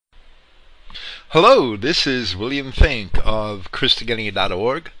Hello, this is William Fink of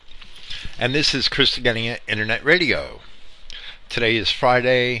Christogenea.org, and this is Christogenea Internet Radio. Today is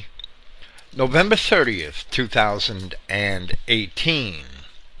Friday, November 30th, 2018.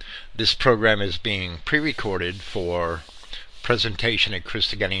 This program is being pre-recorded for presentation at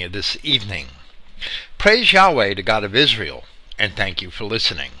Christogenea this evening. Praise Yahweh, the God of Israel, and thank you for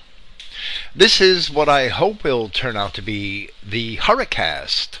listening. This is what I hope will turn out to be the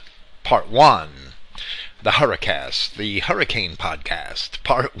Hurricast, Part 1. The Hurricast, the Hurricane Podcast,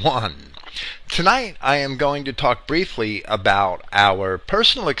 Part 1. Tonight I am going to talk briefly about our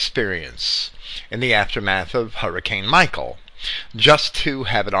personal experience in the aftermath of Hurricane Michael, just to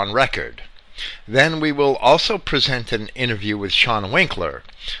have it on record. Then we will also present an interview with Sean Winkler,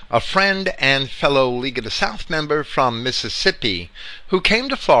 a friend and fellow League of the South member from Mississippi who came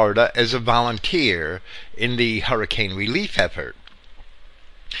to Florida as a volunteer in the hurricane relief effort.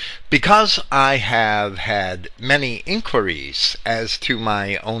 Because I have had many inquiries as to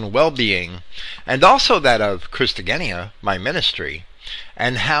my own well-being, and also that of Christogenea, my ministry,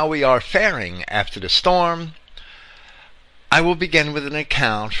 and how we are faring after the storm, I will begin with an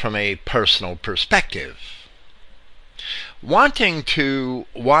account from a personal perspective. Wanting to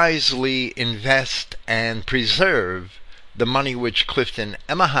wisely invest and preserve the money which Clifton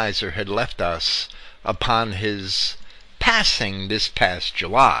Emmaheiser had left us upon his passing this past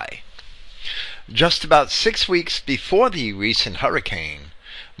July. Just about 6 weeks before the recent hurricane,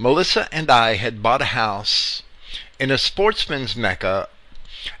 Melissa and I had bought a house in a sportsman's mecca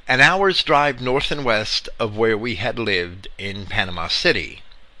an hour's drive north and west of where we had lived in Panama City.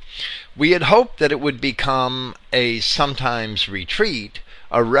 We had hoped that it would become a sometimes retreat,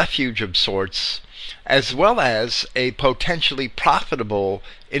 a refuge of sorts, as well as a potentially profitable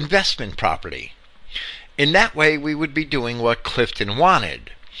investment property. In that way, we would be doing what Clifton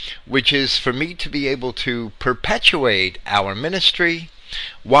wanted, which is for me to be able to perpetuate our ministry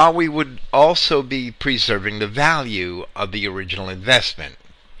while we would also be preserving the value of the original investment.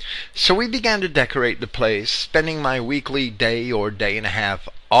 So we began to decorate the place, spending my weekly day or day and a half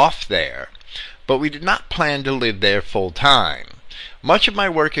off there, but we did not plan to live there full time. Much of my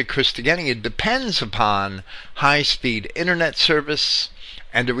work at Christogenea depends upon high-speed internet service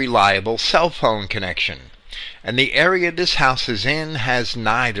and a reliable cell phone connection, and the area this house is in has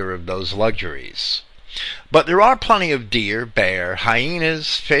neither of those luxuries. But there are plenty of deer, bear,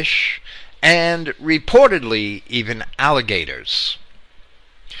 hyenas, fish, and reportedly even alligators.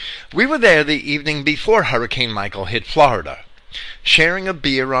 We were there the evening before Hurricane Michael hit Florida, sharing a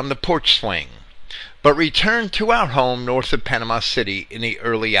beer on the porch swing, but returned to our home north of Panama City in the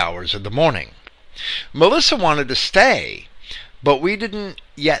early hours of the morning. Melissa wanted to stay, but we didn't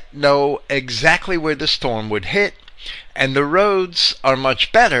yet know exactly where the storm would hit, and the roads are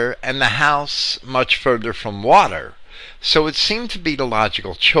much better and the house much further from water, so it seemed to be the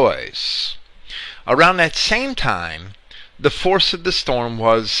logical choice. Around that same time, the force of the storm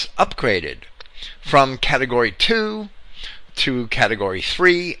was upgraded from Category 2 to Category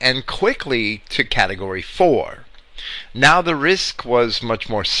 3 and quickly to Category 4. Now the risk was much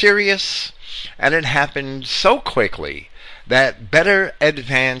more serious, and it happened so quickly that better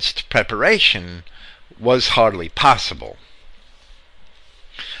advanced preparation was hardly possible.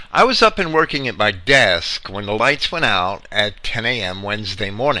 I was up and working at my desk when the lights went out at 10 a.m. Wednesday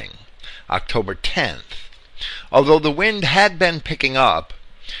morning, October 10th. Although the wind had been picking up,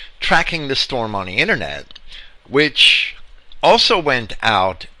 tracking the storm on the internet, which also went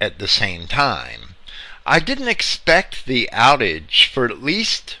out at the same time, I didn't expect the outage for at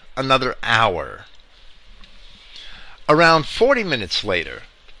least another hour. Around 40 minutes later,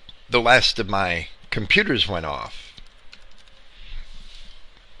 the last of my computers went off,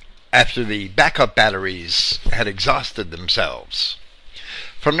 after the backup batteries had exhausted themselves.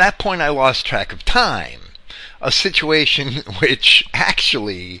 From that point I lost track of time, a situation which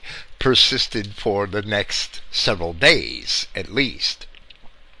actually persisted for the next several days at least.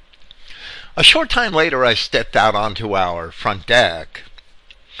 A short time later I stepped out onto our front deck,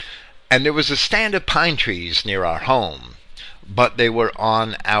 and there was a stand of pine trees near our home, but they were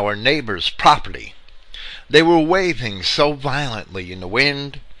on our neighbor's property. They were waving so violently in the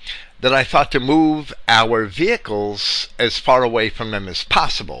wind that I thought to move our vehicles as far away from them as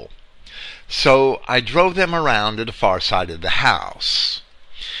possible, so I drove them around to the far side of the house.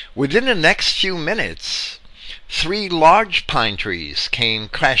 Within the next few minutes, 3 large pine trees came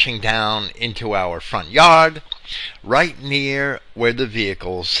crashing down into our front yard, right near where the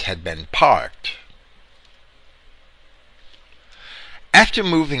vehicles had been parked. After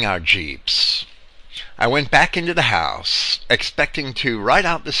moving our Jeeps, I went back into the house, expecting to ride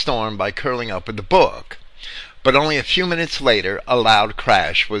out the storm by curling up with a book, but only a few minutes later a loud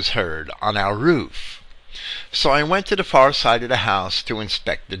crash was heard on our roof. So I went to the far side of the house to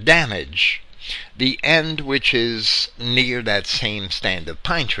inspect the damage, the end which is near that same stand of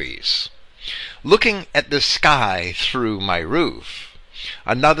pine trees. Looking at the sky through my roof,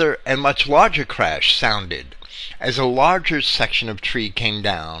 another and much larger crash sounded as a larger section of tree came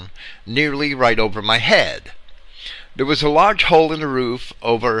down nearly right over my head. There was a large hole in the roof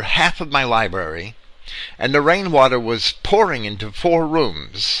over half of my library, and the rainwater was pouring into 4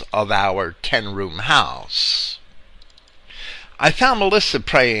 rooms of our 10-room house. I found Melissa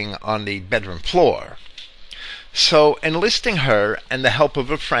praying on the bedroom floor. So, enlisting her and the help of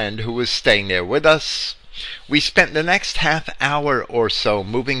a friend who was staying there with us, we spent the next half hour or so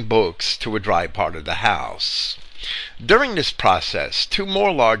moving books to a dry part of the house. During this process, 2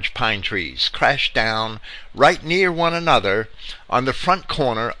 more large pine trees crashed down right near one another on the front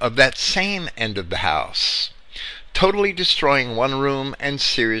corner of that same end of the house, totally destroying one room and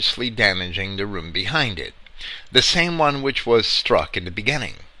seriously damaging the room behind it, the same one which was struck in the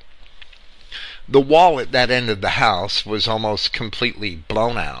beginning. The wall at that end of the house was almost completely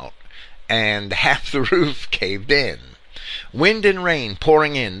blown out, and half the roof caved in. Wind and rain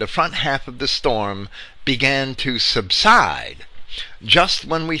pouring in, the front half of the storm began to subside just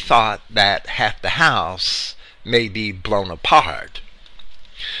when we thought that half the house may be blown apart.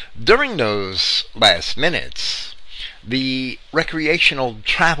 During those last minutes, the recreational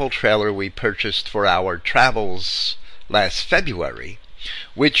travel trailer we purchased for our travels last February,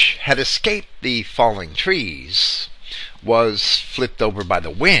 which had escaped the falling trees, was flipped over by the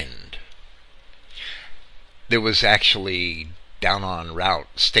wind. There was actually, down on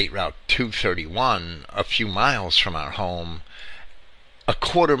State Route 231, a few miles from our home, a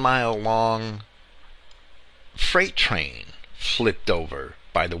 1/4-mile long freight train flipped over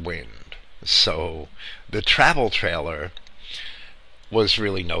by the wind. So the travel trailer was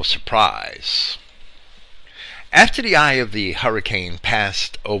really no surprise. After the eye of the hurricane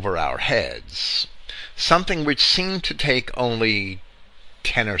passed over our heads, something which seemed to take only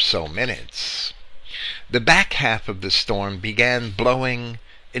 10 or so minutes, the back half of the storm began blowing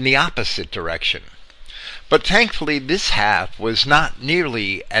in the opposite direction. But thankfully this half was not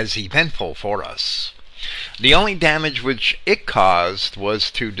nearly as eventful for us. The only damage which it caused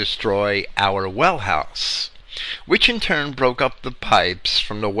was to destroy our well house, which in turn broke up the pipes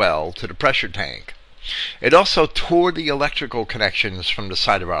from the well to the pressure tank. It also tore the electrical connections from the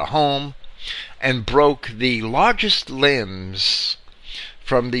side of our home and broke the largest limbs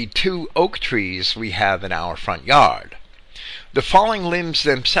from the 2 oak trees we have in our front yard. The falling limbs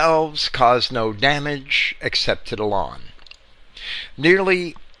themselves caused no damage except to the lawn.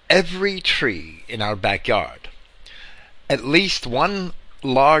 Nearly every tree in our backyard, at least 1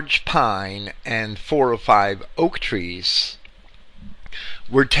 large pine and 4 or 5 oak trees,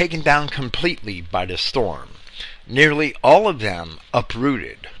 were taken down completely by the storm, nearly all of them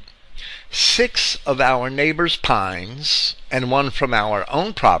uprooted. 6 of our neighbors' pines and 1 from our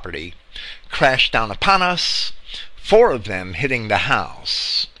own property crashed down upon us, 4 of them hitting the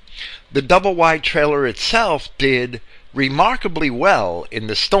house. The double-wide trailer itself did remarkably well in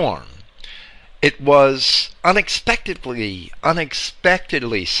the storm. It was unexpectedly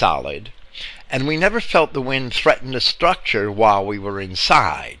solid, and we never felt the wind threaten the structure while we were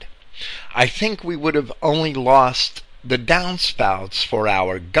inside. I think we would have only lost the downspouts for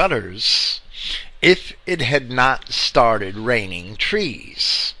our gutters if it had not started raining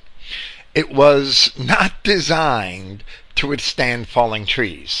trees. It was not designed to withstand falling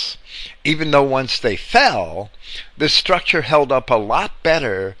trees. Even though once they fell, the structure held up a lot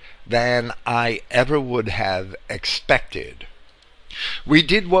better than I ever would have expected. We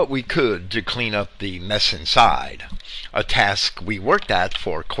did what we could to clean up the mess inside, a task we worked at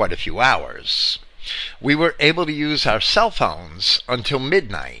for quite a few hours. We were able to use our cell phones until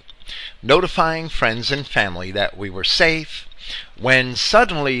midnight, notifying friends and family that we were safe, when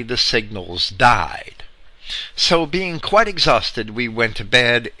suddenly the signals died. So being quite exhausted, we went to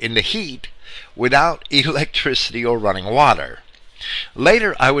bed in the heat without electricity or running water.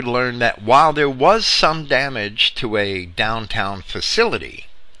 Later I would learn that while there was some damage to a downtown facility,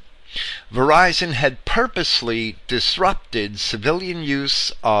 Verizon had purposely disrupted civilian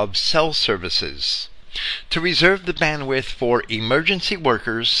use of cell services to reserve the bandwidth for emergency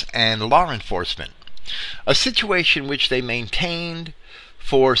workers and law enforcement, a situation which they maintained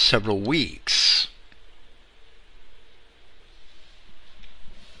for several weeks.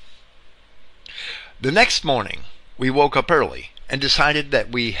 The next morning, we woke up early and decided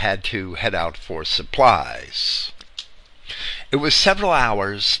that we had to head out for supplies. It was several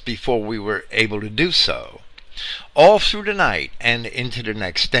hours before we were able to do so. All through the night and into the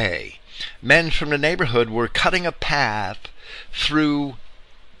next day, men from the neighborhood were cutting a path through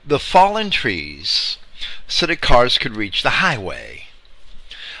the fallen trees so that cars could reach the highway.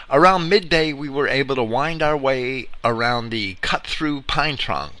 Around midday, we were able to wind our way around the cut-through pine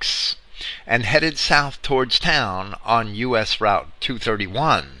trunks and headed south towards town on U.S. Route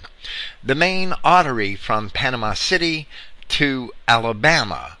 231, the main artery from Panama City to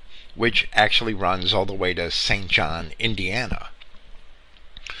Alabama, which actually runs all the way to St. John, Indiana.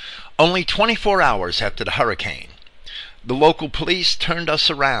 Only 24 hours after the hurricane, the local police turned us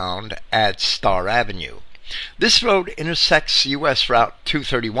around at Star Avenue. This road intersects U.S. Route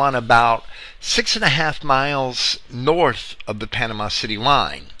 231 about 6.5 miles north of the Panama City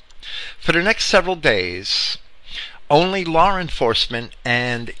line. For the next several days, only law enforcement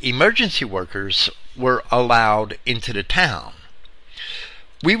and emergency workers were allowed into the town.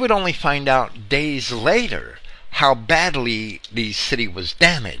 We would only find out days later how badly the city was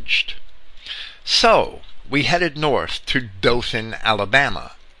damaged. So, we headed north to Dothan,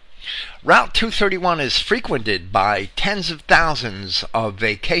 Alabama. Route 231 is frequented by tens of thousands of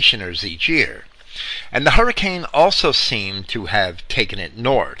vacationers each year, and the hurricane also seemed to have taken it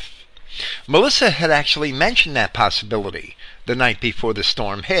north. Melissa had actually mentioned that possibility the night before the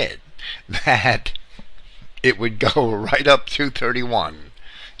storm hit, that it would go right up 231,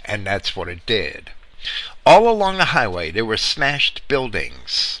 and that's what it did. All along the highway there were smashed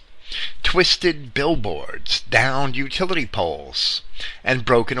buildings, twisted billboards, downed utility poles, and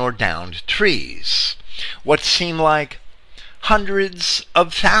broken or downed trees. What seemed like hundreds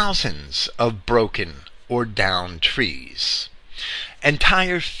of thousands of broken or downed trees.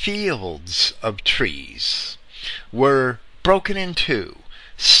 Entire fields of trees were broken in two,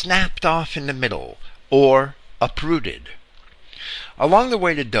 snapped off in the middle, or uprooted. Along the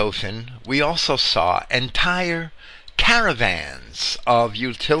way to Dothan, we also saw entire caravans of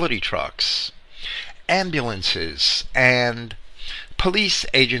utility trucks, ambulances, and police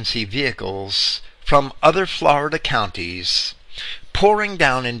agency vehicles from other Florida counties pouring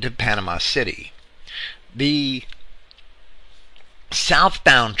down into Panama City. The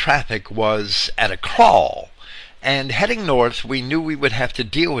southbound traffic was at a crawl, and heading north, we knew we would have to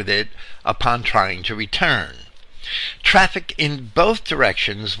deal with it upon trying to return. Traffic in both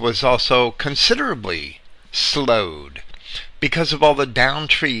directions was also considerably slowed because of all the downed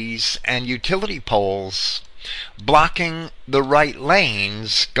trees and utility poles blocking the right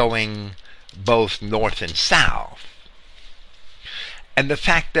lanes going both north and south, and the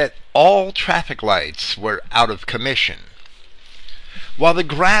fact that all traffic lights were out of commission. While the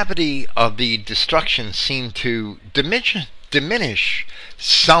gravity of the destruction seemed to diminish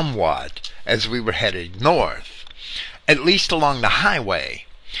somewhat as we were headed north, at least along the highway,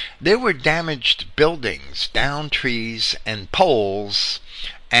 there were damaged buildings, downed trees and poles,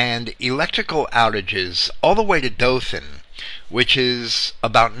 and electrical outages all the way to Dothan, which is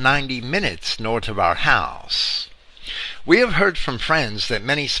about 90 minutes north of our house. We have heard from friends that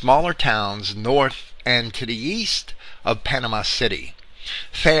many smaller towns north and to the east of Panama City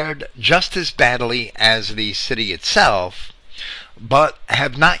fared just as badly as the city itself, but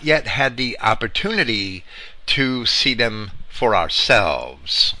have not yet had the opportunity to see them for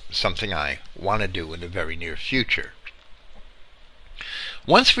ourselves, something I want to do in the very near future.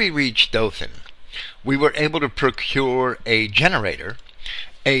 Once we reached Dothan, we were able to procure a generator,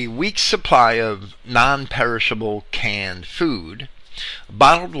 a week's supply of non-perishable canned food,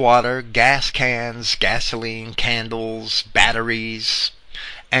 bottled water, gas cans, gasoline, candles, batteries,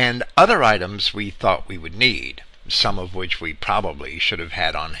 and other items we thought we would need, some of which we probably should have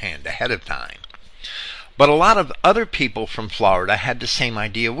had on hand ahead of time. But a lot of other people from Florida had the same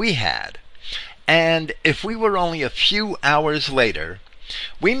idea we had, and if we were only a few hours later,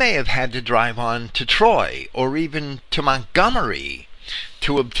 we may have had to drive on to Troy or even to Montgomery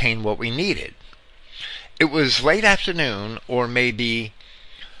to obtain what we needed. It was late afternoon or maybe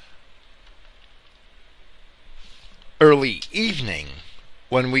early evening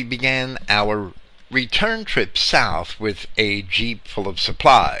when we began our return trip south with a Jeep full of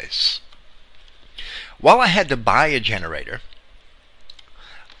supplies. While I had to buy a generator,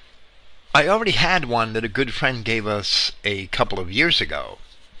 I already had one that a good friend gave us a couple of years ago.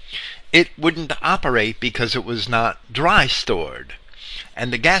 It wouldn't operate because it was not dry stored,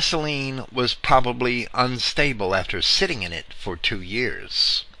 and the gasoline was probably unstable after sitting in it for 2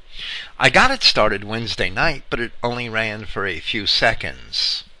 years. I got it started Wednesday night, but it only ran for a few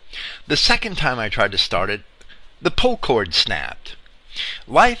seconds. The second time I tried to start it, the pull cord snapped.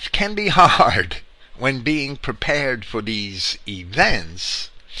 Life can be hard when being prepared for these events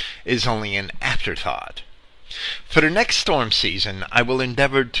is only an afterthought. For the next storm season, I will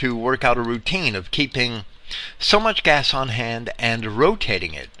endeavor to work out a routine of keeping so much gas on hand and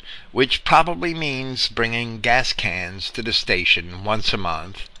rotating it, which probably means bringing gas cans to the station once a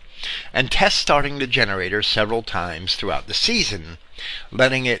month and test starting the generator several times throughout the season,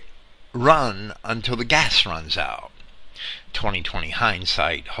 letting it run until the gas runs out. 2020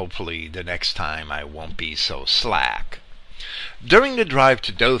 hindsight, hopefully the next time I won't be so slack. During the drive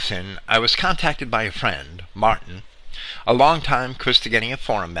to Dothan, I was contacted by a friend, Martin, a longtime Christogenea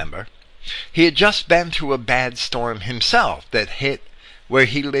Forum member. He had just been through a bad storm himself that hit where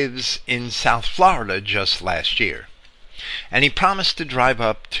he lives in South Florida just last year, and he promised to drive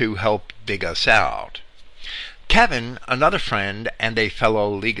up to help dig us out. Kevin, another friend and a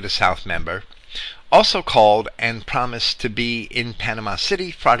fellow League of the South member, also called and promised to be in Panama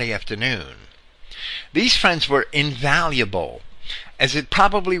City Friday afternoon. These friends were invaluable, as it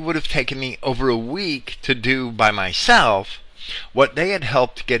probably would have taken me over a week to do by myself what they had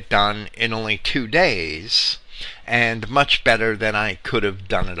helped get done in only 2 days, and much better than I could have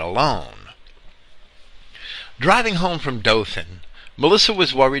done it alone. Driving home from Dothan, Melissa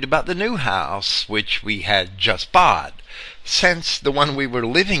was worried about the new house which we had just bought, since the one we were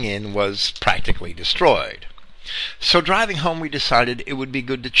living in was practically destroyed. So driving home we decided it would be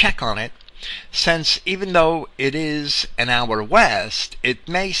good to check on it, since even though it is an hour west, it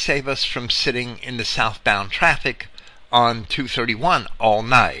may save us from sitting in the southbound traffic on 231 all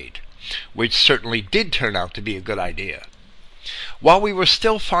night, which certainly did turn out to be a good idea. While we were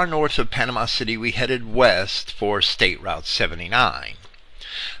still far north of Panama City, we headed west for State Route 79.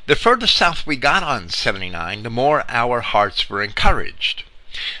 The further south we got on 79, the more our hearts were encouraged.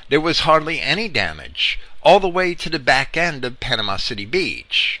 There was hardly any damage, all the way to the back end of Panama City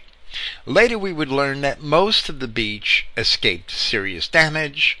Beach. Later we would learn that most of the beach escaped serious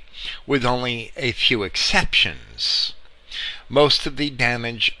damage, with only a few exceptions. Most of the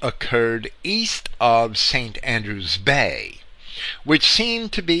damage occurred east of St. Andrews Bay, which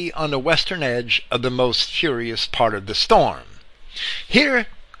seemed to be on the western edge of the most furious part of the storm. Here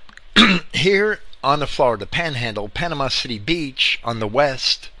on the Florida Panhandle, Panama City Beach on the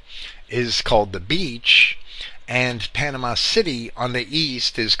west is called the beach, and Panama City on the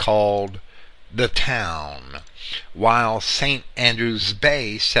east is called the town, while St. Andrews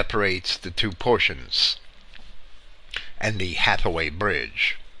Bay separates the two portions, and the Hathaway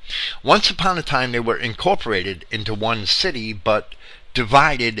Bridge. Once upon a time they were incorporated into one city, but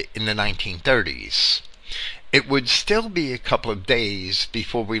divided in the 1930s. It would still be a couple of days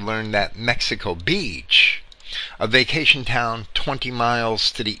before we learned that Mexico Beach, a vacation town 20 miles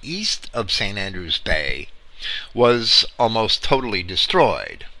to the east of St. Andrews Bay, was almost totally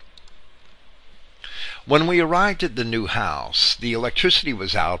destroyed. When we arrived at the new house, the electricity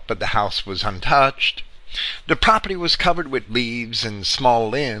was out, but the house was untouched. The property was covered with leaves and small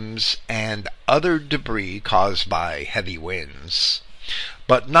limbs and other debris caused by heavy winds,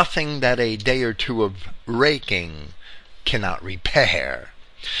 but nothing that a day or two of raking cannot repair.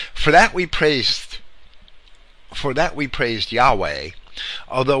 For that we praised Yahweh,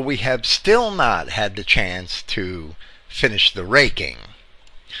 although we have still not had the chance to finish the raking.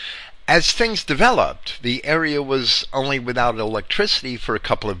 As things developed, the area was only without electricity for a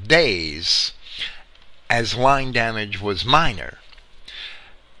couple of days, as line damage was minor.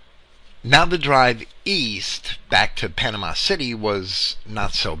 Now the drive east back to Panama City was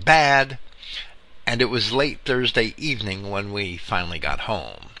not so bad, and it was late Thursday evening when we finally got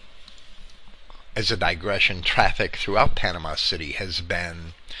home. As a digression, traffic throughout Panama City has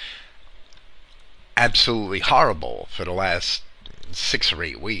been absolutely horrible for the last 6 or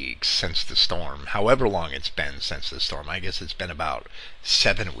 8 weeks since the storm. However long it's been since the storm. I guess it's been about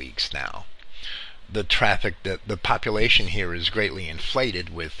 7 weeks now. The traffic, the population here is greatly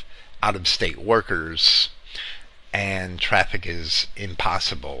inflated with out-of-state workers, and traffic is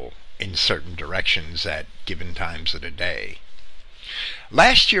impossible in certain directions at given times of the day.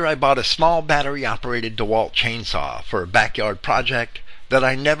 Last year I bought a small battery-operated DeWalt chainsaw for a backyard project that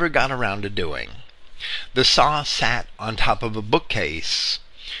I never got around to doing. The saw sat on top of a bookcase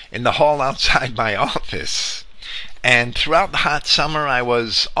in the hall outside my office, and throughout the hot summer I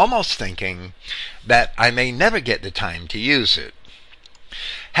was almost thinking that I may never get the time to use it.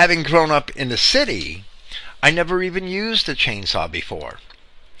 Having grown up in the city, I never even used a chainsaw before.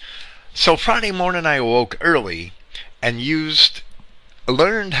 So Friday morning I awoke early and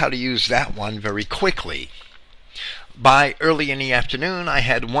learned how to use that one very quickly. By early in the afternoon I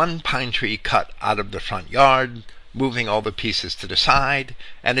had one pine tree cut out of the front yard, moving all the pieces to the side,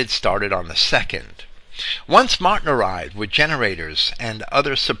 and it started on the 2nd. Once Martin arrived with generators and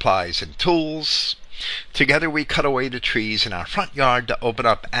other supplies and tools, together we cut away the trees in our front yard to open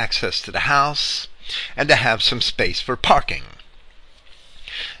up access to the house and to have some space for parking.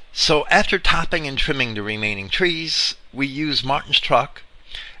 So after topping and trimming the remaining trees, we used Martin's truck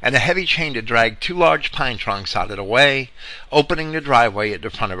and a heavy chain to drag 2 large pine trunks out of the way, opening the driveway at the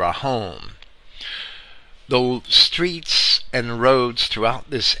front of our home. The streets and roads throughout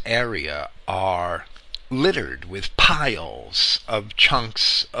this area are littered with piles of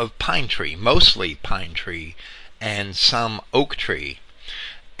chunks of pine tree, mostly pine tree and some oak tree.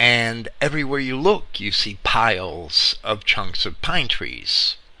 And everywhere you look, you see piles of chunks of pine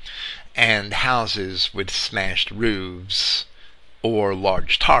trees and houses with smashed roofs or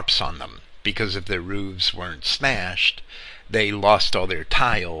large tarps on them, because if their roofs weren't smashed, they lost all their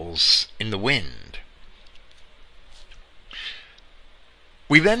tiles in the wind.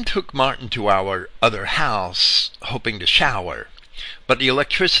 We then took Martin to our other house, hoping to shower, but the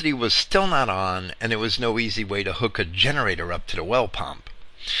electricity was still not on, and there was no easy way to hook a generator up to the well pump.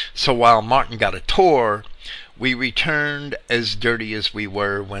 So while Martin got a tour, we returned as dirty as we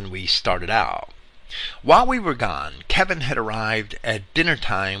were when we started out. While we were gone, Kevin had arrived at dinner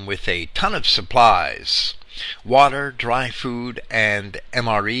time with a ton of supplies: water, dry food, and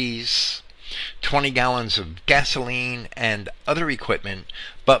MREs, 20 gallons of gasoline and other equipment,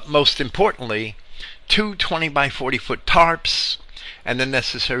 but most importantly, 2 20 by 40 foot tarps and the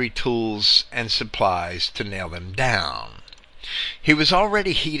necessary tools and supplies to nail them down. He was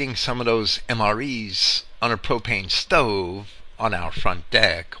already heating some of those MREs on a propane stove on our front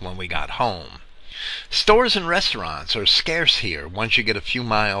deck when we got home. Stores and restaurants are scarce here once you get a few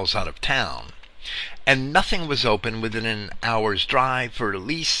miles out of town, and nothing was open within an hour's drive for at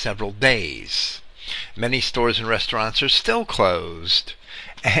least several days. Many stores and restaurants are still closed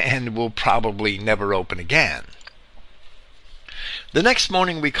and will probably never open again. The next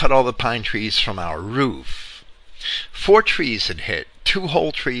morning we cut all the pine trees from our roof. 4 trees had hit, 2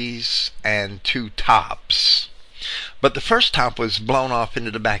 whole trees and 2 tops. But the first top was blown off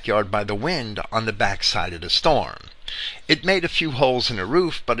into the backyard by the wind on the backside of the storm. It made a few holes in the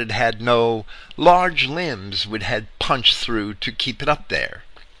roof, but it had no large limbs which had punched through to keep it up there.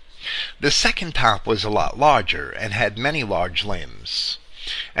 The second top was a lot larger and had many large limbs,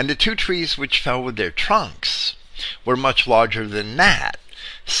 and the 2 trees which fell with their trunks were much larger than that,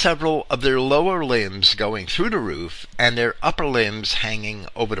 several of their lower limbs going through the roof and their upper limbs hanging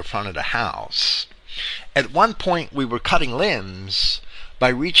over the front of the house. At one point we were cutting limbs by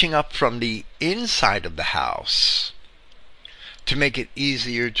reaching up from the inside of the house to make it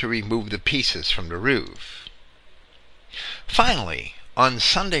easier to remove the pieces from the roof. Finally, on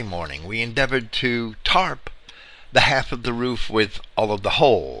Sunday morning, we endeavored to tarp the half of the roof with all of the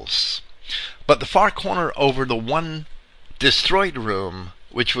holes, but the far corner over the one destroyed room,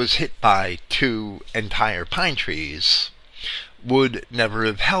 which was hit by 2 entire pine trees, would never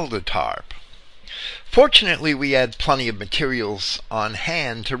have held a tarp. Fortunately, we had plenty of materials on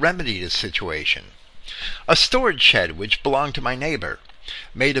hand to remedy the situation. A storage shed which belonged to my neighbor,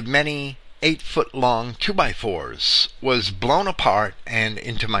 made of many 8-foot-long 2x4s, was blown apart and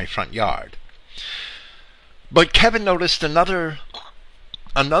into my front yard. But Kevin noticed another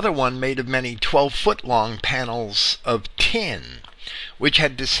one made of many 12-foot-long panels of tin, which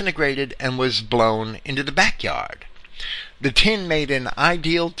had disintegrated and was blown into the backyard. The tin made an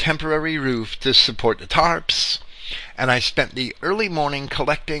ideal temporary roof to support the tarps, and I spent the early morning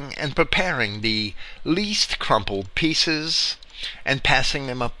collecting and preparing the least crumpled pieces and passing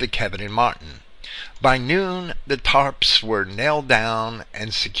them up to Kevin and Martin. By noon, the tarps were nailed down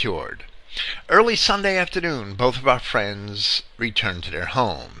and secured. Early Sunday afternoon, both of our friends returned to their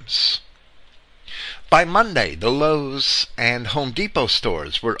homes. By Monday, the Lowe's and Home Depot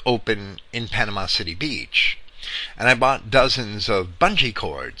stores were open in Panama City Beach, and I bought dozens of bungee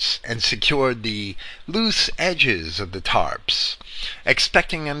cords and secured the loose edges of the tarps,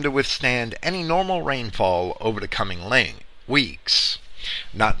 expecting them to withstand any normal rainfall over the coming weeks.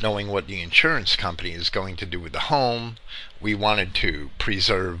 Not knowing what the insurance company is going to do with the home, we wanted to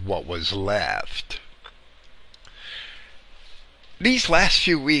preserve what was left. These last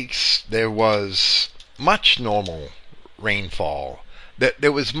few weeks, there was much normal rainfall.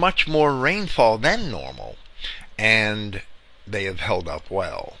 There was much more rainfall than normal, and they have held up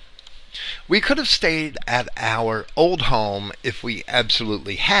well. We could have stayed at our old home if we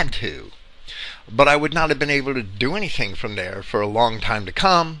absolutely had to, but I would not have been able to do anything from there for a long time to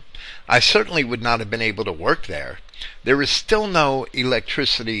come, I certainly would not have been able to work there. There is still no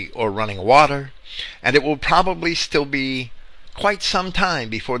electricity or running water, and it will probably still be quite some time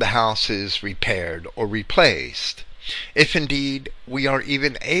before the house is repaired or replaced, if indeed we are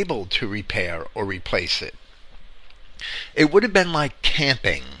even able to repair or replace it. It would have been like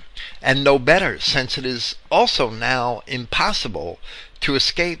camping, and no better, since it is also now impossible to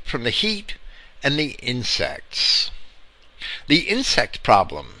escape from the heat and the insects. The insect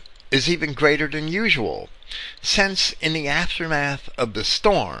problem is even greater than usual, since in the aftermath of the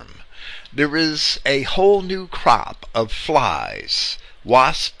storm, there is a whole new crop of flies,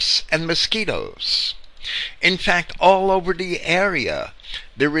 wasps, and mosquitoes. In fact, all over the area,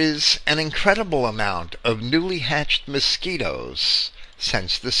 there is an incredible amount of newly hatched mosquitoes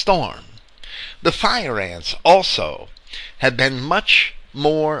since the storm. The fire ants also have been much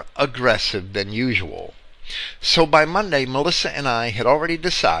more aggressive than usual. So by Monday, Melissa and I had already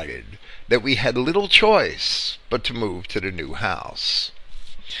decided that we had little choice but to move to the new house.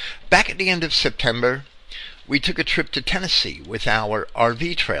 Back at the end of September, we took a trip to Tennessee with our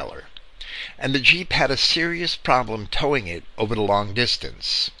RV trailer, and the Jeep had a serious problem towing it over the long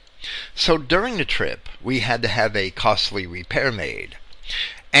distance. So during the trip, we had to have a costly repair made,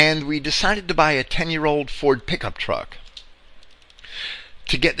 and we decided to buy a 10-year-old Ford pickup truck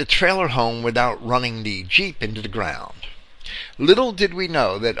to get the trailer home without running the Jeep into the ground. Little did we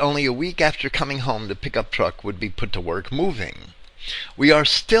know that only a week after coming home, the pickup truck would be put to work moving. We are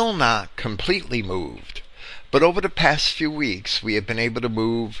still not completely moved, but over the past few weeks we have been able to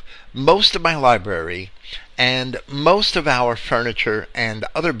move most of my library and most of our furniture and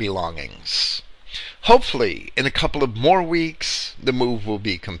other belongings. Hopefully, in a couple of more weeks, the move will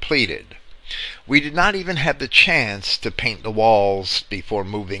be completed. We did not even have the chance to paint the walls before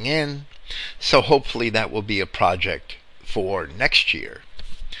moving in, so hopefully that will be a project for next year.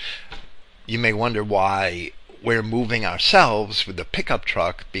 You may wonder why we're moving ourselves with the pickup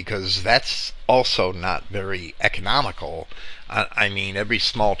truck, because that's also not very economical. I mean, every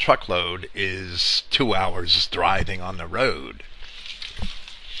small truckload is 2 hours driving on the road.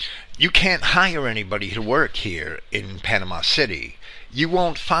 You can't hire anybody to work here in Panama City. You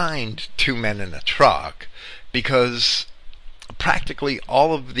won't find 2 men in a truck, because practically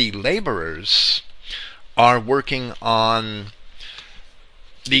all of the laborers are working on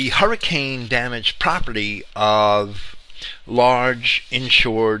the hurricane damaged property of large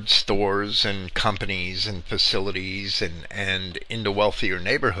insured stores and companies and facilities and in the wealthier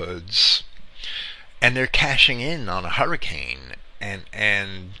neighborhoods, and they're cashing in on a hurricane.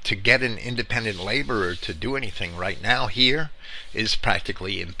 And to get an independent laborer to do anything right now here is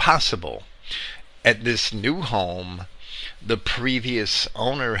practically impossible. At this new home, the previous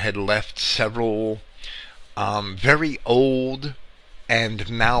owner had left several very old and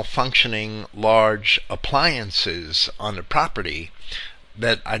malfunctioning large appliances on the property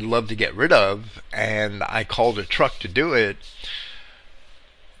that I'd love to get rid of, and I called a truck to do it,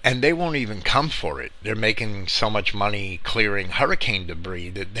 and they won't even come for it. They're making so much money clearing hurricane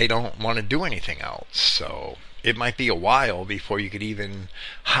debris that they don't want to do anything else. So it might be a while before you could even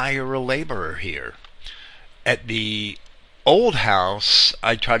hire a laborer here. At the old house,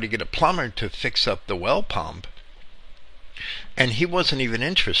 I tried to get a plumber to fix up the well pump, and he wasn't even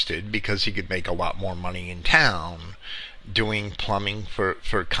interested because he could make a lot more money in town doing plumbing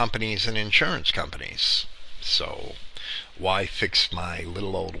for companies and insurance companies. So why fix my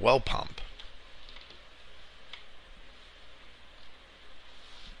little old well pump?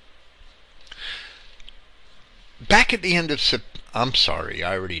 Back at the end of I'm sorry,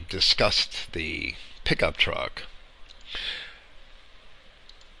 I already discussed the pickup truck.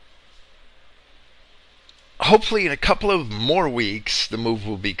 Hopefully in a couple of more weeks, the move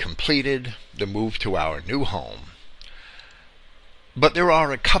will be completed, the move to our new home. But there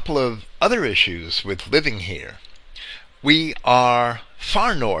are a couple of other issues with living here. We are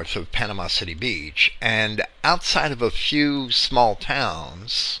far north of Panama City Beach, and outside of a few small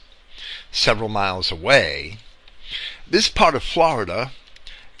towns several miles away, this part of Florida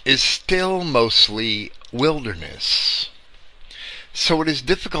is still mostly wilderness. So it is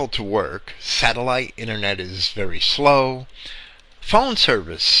difficult to work. Satellite internet is very slow. Phone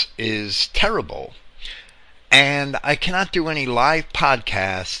service is terrible. And I cannot do any live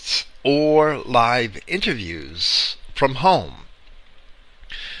podcasts or live interviews from home.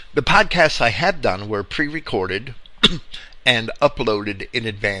 The podcasts I have done were pre-recorded and uploaded in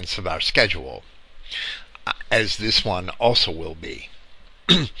advance of our schedule, as this one also will be.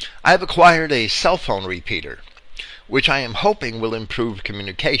 I have acquired a cell phone repeater, which I am hoping will improve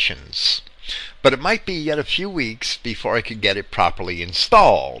communications. but it might be yet a few weeks before I could get it properly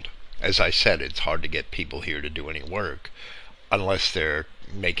installed. As I said, it's hard to get people here to do any work unless they're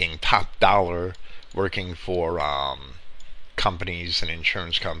making top dollar working for companies and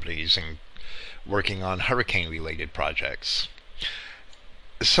insurance companies and working on hurricane-related projects.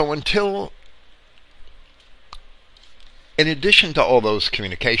 So in addition to all those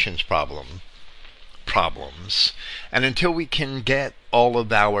communications problems, and until we can get all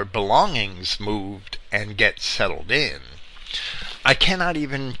of our belongings moved and get settled in, I cannot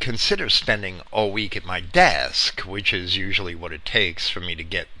even consider spending all week at my desk, which is usually what it takes for me to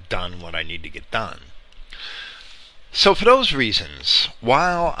get done what I need to get done. So for those reasons,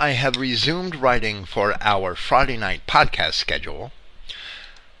 while I have resumed writing for our Friday night podcast schedule,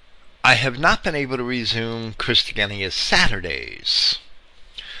 I have not been able to resume Christogenea Saturdays.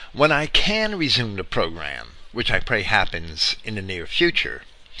 When I can resume the program, which I pray happens in the near future,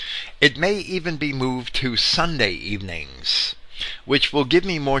 it may even be moved to Sunday evenings, which will give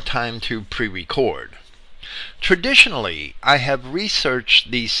me more time to pre-record. Traditionally, I have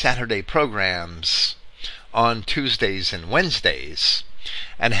researched these Saturday programs on Tuesdays and Wednesdays,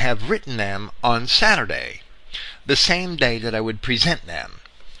 and have written them on Saturday, the same day that I would present them.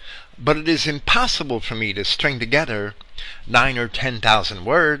 But it is impossible for me to string together 9,000 or 10,000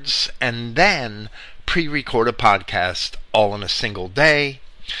 words and then pre-record a podcast all in a single day,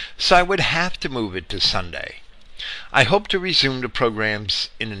 so I would have to move it to Sunday. I hope to resume the programs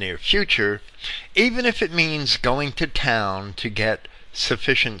in the near future, even if it means going to town to get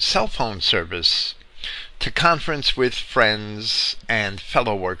sufficient cell phone service to conference with friends and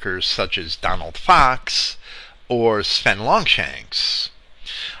fellow workers such as Donald Fox or Sven Longshanks.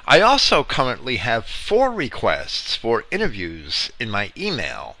 I also currently have 4 requests for interviews in my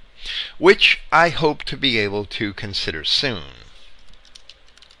email, which I hope to be able to consider soon.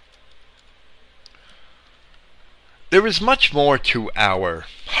 There is much more to our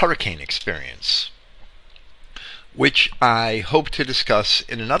hurricane experience, which I hope to discuss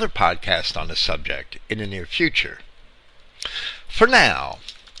in another podcast on the subject in the near future. For now,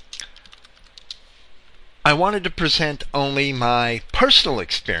 I wanted to present only my personal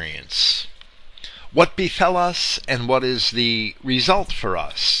experience, what befell us and what is the result for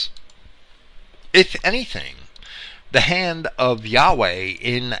us. If anything, the hand of Yahweh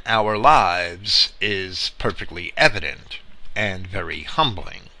in our lives is perfectly evident and very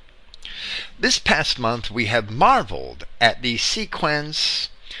humbling. This past month we have marveled at the sequence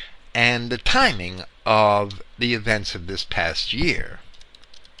and the timing of the events of this past year.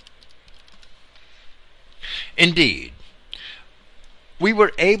 Indeed, we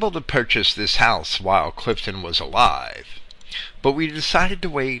were able to purchase this house while Clifton was alive, but we decided to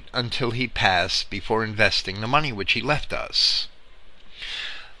wait until he passed before investing the money which he left us.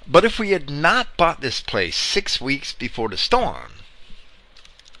 But if we had not bought this place 6 weeks before the storm,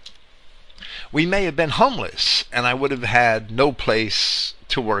 we may have been homeless, and I would have had no place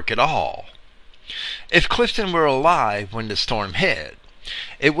to work at all. If Clifton were alive when the storm hit,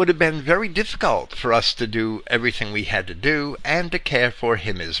 it would have been very difficult for us to do everything we had to do and to care for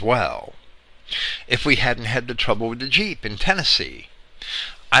him as well. If we hadn't had the trouble with the Jeep in Tennessee,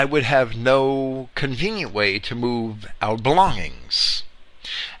 I would have no convenient way to move our belongings.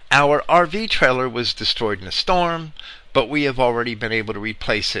 Our RV trailer was destroyed in a storm, but we have already been able to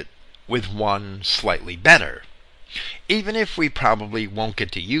replace it with one slightly better, even if we probably won't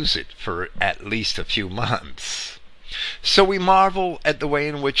get to use it for at least a few months. So we marvel at the way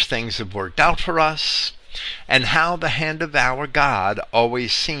in which things have worked out for us, and how the hand of our God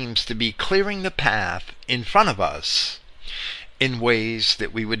always seems to be clearing the path in front of us in ways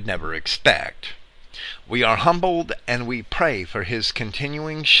that we would never expect. We are humbled, and we pray for His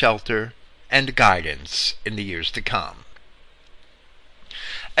continuing shelter and guidance in the years to come.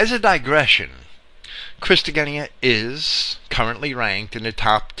 As a digression, Christogenea is currently ranked in the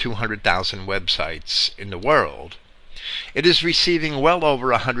top 200,000 websites in the world. It is receiving well over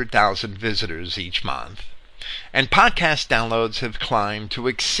 100,000 visitors each month, and podcast downloads have climbed to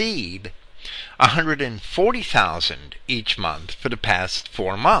exceed 140,000 each month for the past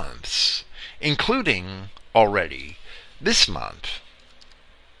 4 months, including already this month.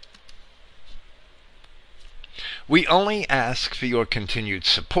 We only ask for your continued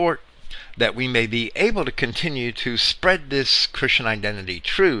support, that we may be able to continue to spread this Christian identity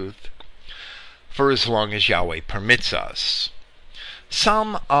truth for as long as Yahweh permits us.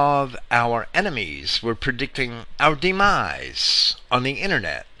 Some of our enemies were predicting our demise on the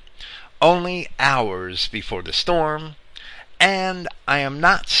internet only hours before the storm, and I am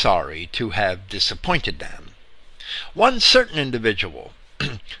not sorry to have disappointed them. One certain individual,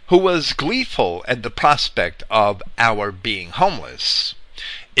 who was gleeful at the prospect of our being homeless,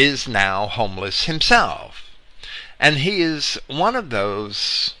 is now homeless himself. And he is one of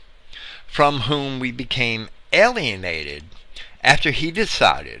those from whom we became alienated after he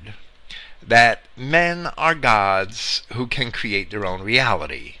decided that men are gods who can create their own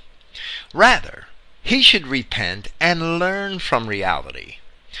reality. Rather, he should repent and learn from reality,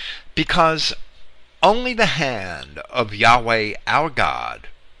 because only the hand of Yahweh our God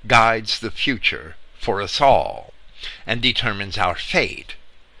guides the future for us all and determines our fate.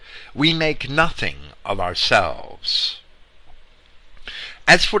 We make nothing of ourselves.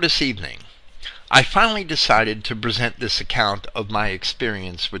 As for this evening, I finally decided to present this account of my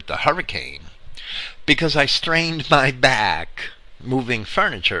experience with the hurricane because I strained my back moving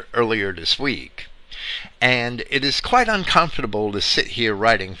furniture earlier this week, and it is quite uncomfortable to sit here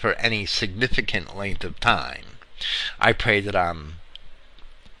writing for any significant length of time. I pray that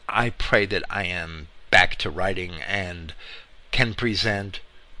I am back to writing and can present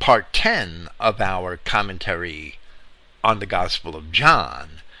part 10 of our commentary on the Gospel of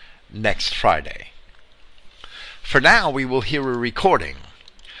John next Friday. For now, we will hear a recording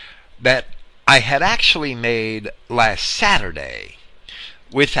that I had actually made last Saturday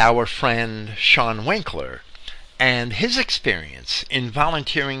with our friend Sean Winkler and his experience in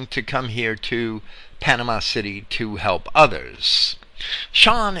volunteering to come here to Panama City to help others.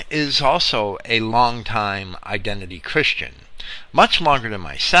 Sean is also a longtime identity Christian, much longer than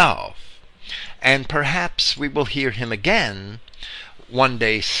myself, and perhaps we will hear him again one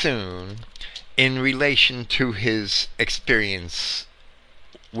day soon in relation to his experience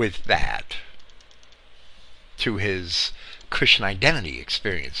with that, to his Christian identity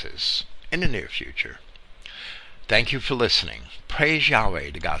experiences in the near future. Thank you for listening. Praise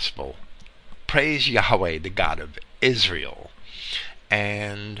Yahweh, the gospel. Praise Yahweh, the God of Israel.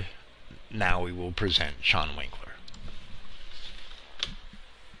 And now we will present Sean Winkler.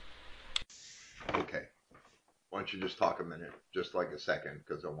 Okay. Why don't you just talk a minute, just like a second,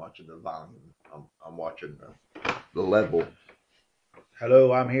 because I'm watching the volume. I'm watching the level.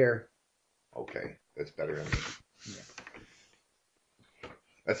 Hello, I'm here. Okay, that's better than me. Yeah.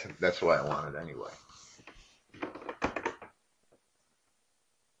 That's what I wanted anyway.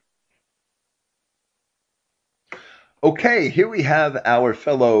 Okay, here we have our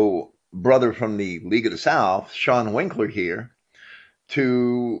fellow brother from the League of the South, Sean Winkler, here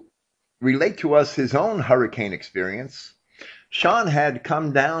to relate to us his own hurricane experience. Sean had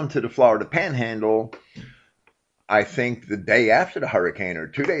come down to the Florida Panhandle, I think the day after the hurricane or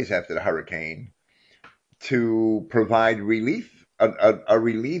 2 days after the hurricane, to provide relief, a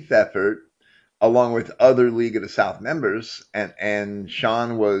relief effort along with other League of the South members, and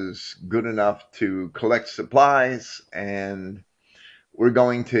Sean was good enough to collect supplies, and we're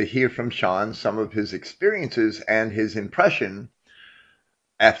going to hear from Sean some of his experiences and his impression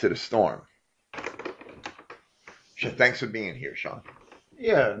after the storm. Thanks for being here, Sean.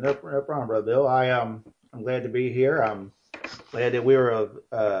 Yeah, no problem, Brother Bill. I'm glad to be here. I'm glad that we were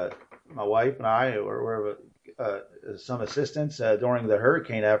my wife and I were some assistance during the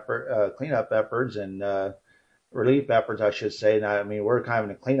hurricane effort, cleanup efforts and relief efforts, I should say. Now, I mean, we're kind of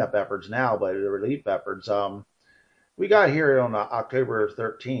in the cleanup efforts now, but the relief efforts. We got here on October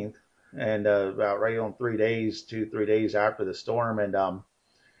 13th, and about right on 3 days, 2-3 days after the storm, and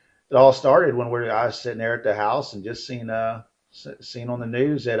it all started when I was sitting there at the house and just seen on the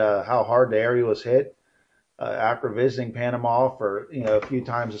news that how hard the area was hit. After visiting Panama for a few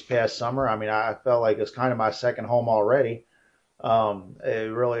times this past summer, I mean, I felt like it's kind of my second home already.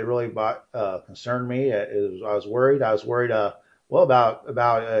 It really concerned me. I was worried. I was worried, well,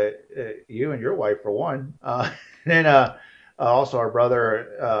 about you and your wife for one, and then also our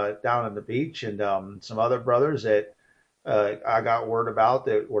brother down on the beach, and some other brothers that I got word about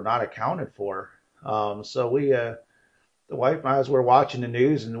that were not accounted for. So the wife and I, as we're watching the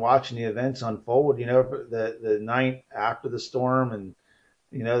news and watching the events unfold, the night after the storm, and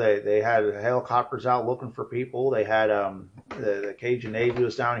they had helicopters out looking for people. They had the Cajun Navy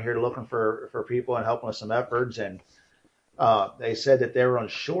was down here looking for people and helping with some efforts, and they said that they were on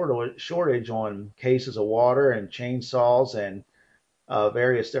shortage on cases of water and chainsaws and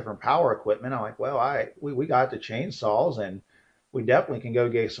various different power equipment. I'm like, well, we got the chainsaws, and we definitely can go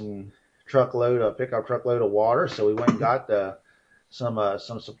get some pickup truckload of water. So we went and got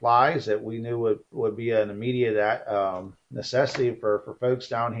some supplies that we knew would be an immediate necessity for folks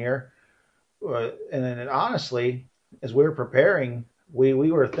down here. And then honestly, as we were preparing, we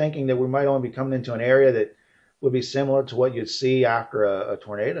were thinking that we might only be coming into an area that would be similar to what you'd see after a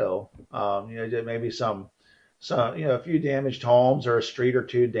tornado. Maybe some So, a few damaged homes or a street or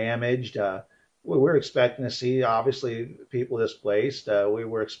two damaged. We were expecting to see, obviously, people displaced. We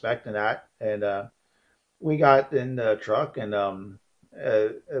were expecting that. And we got in the truck, and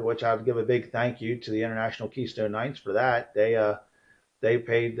which I'd give a big thank you to the International Keystone Knights for that. They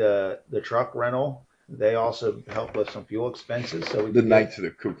paid the truck rental. They also helped with some fuel expenses, so we The could get. Knights of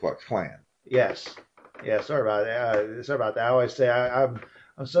the Ku Klux Klan. Yes, yeah. Sorry about that. Sorry about that. I always say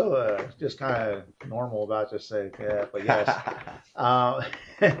I'm so just kind of normal about just saying yeah, but yes. Uh,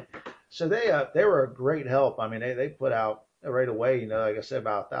 so they were a great help. I mean, they put out right away. Like I said,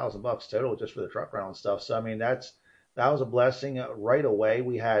 about $1,000 total just for the truck rental and stuff. So I mean, that was a blessing. Right away,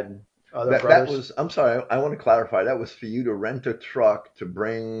 we had other That brothers. was, I'm sorry, I want to clarify. That was for you to rent a truck to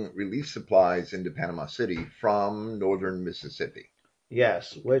bring relief supplies into Panama City from northern Mississippi.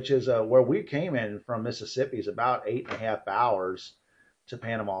 Yes, which is where we came in from Mississippi is about 8.5 hours to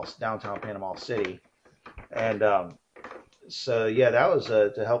downtown Panama City, and so yeah, that was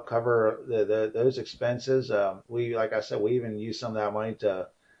to help cover those expenses. Like I said, we even used some of that money to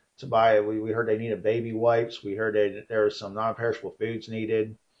buy. We heard they needed baby wipes. We heard there was some non-perishable foods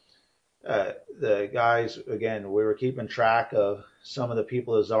needed. The guys, again, we were keeping track of some of the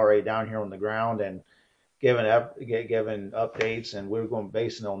people that's already down here on the ground and giving updates, and we were going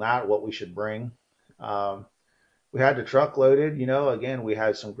basing on that what we should bring. Um, we had the truck loaded. Again, we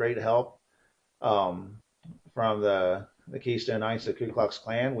had some great help um, from the Keystone Knights, the Ku Klux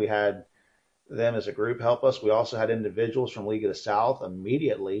Klan. We had them as a group help us. We also had individuals from League of the South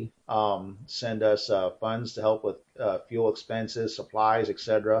immediately send us funds to help with fuel expenses, supplies,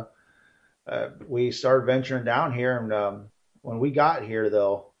 etc. We started venturing down here, and when we got here,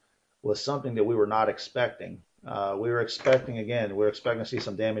 though, was something that we were not expecting. We were expecting to see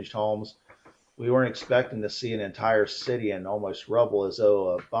some damaged homes. We weren't expecting to see an entire city in almost rubble as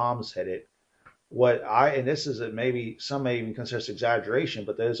though bombs hit it. And this is maybe some may even consider this exaggeration,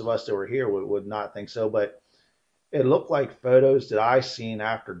 but those of us that were here would not think so. But it looked like photos that I seen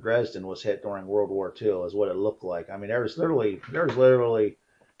after Dresden was hit during World War II is what it looked like. I mean, there was literally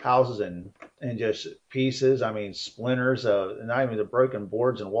houses and just pieces. I mean, splinters, not even the broken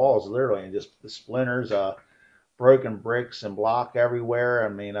boards and walls, literally, and just the splinters, broken bricks and block everywhere. I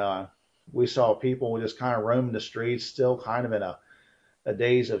mean, we saw people just kind of roaming the streets, still kind of in a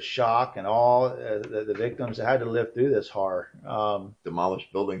days of shock and all. The victims that had to live through this horror.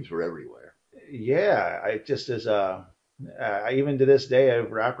 Demolished buildings were everywhere. Yeah, it just is. Even to this day,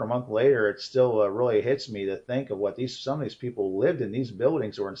 after a month later, it still really hits me to think of what some of these people lived in these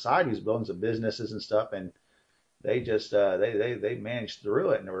buildings or inside these buildings of businesses and stuff, and they just they managed through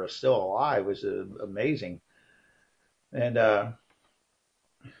it and they were still alive, which is amazing. And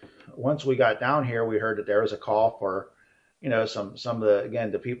once we got down here, we heard that there was a call for some of the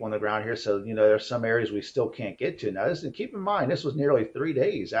again the people on the ground here. So there's some areas we still can't get to now. Keep in mind this was nearly 3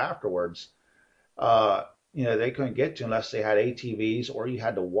 days afterwards. Uh, they couldn't get to unless they had ATVs or you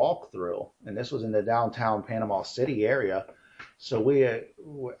had to walk through. And this was in the downtown Panama City area. So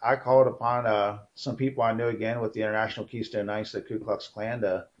I called upon some people I knew again with the International Keystone Knights, the Ku Klux Klan,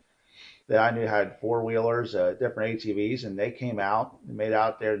 that I knew had four wheelers, different ATVs, and they came out and made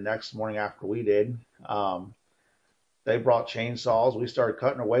out there the next morning after we did. They brought chainsaws. We started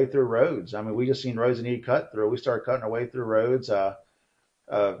cutting our way through roads. I mean, we just seen roads that need cut through. We started cutting our way through roads.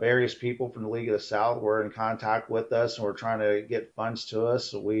 Various people from the League of the South were in contact with us and were trying to get funds to us.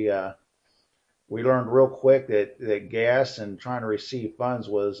 So we learned real quick that gas and trying to receive funds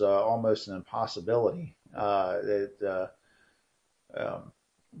was almost an impossibility. The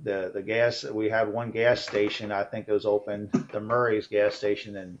gas we had one gas station I think it was open, the Murray's gas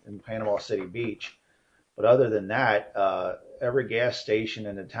station in Panama City Beach. But other than that, every gas station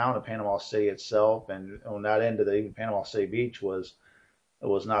in the town of Panama City itself and on that end of the even Panama City Beach was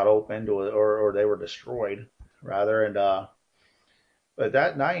not opened or they were destroyed rather. And but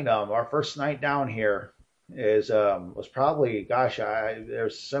that night, our first night down here was probably gosh,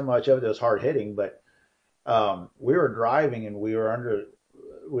 there's so much of it that was hard hitting, but we were driving and we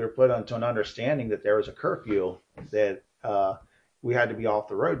were put onto an understanding that there was a curfew that we had to be off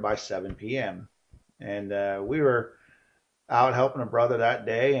the road by 7 p.m. And we were out helping a brother that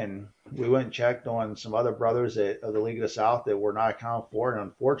day, and we went and checked on some other brothers of the League of the South that were not accounted for. And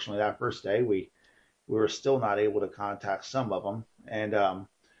unfortunately, that first day, we were still not able to contact some of them. And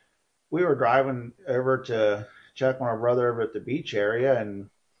we were driving over to check on our brother over at the beach area, and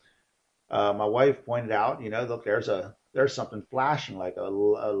my wife pointed out, look, there's something flashing like a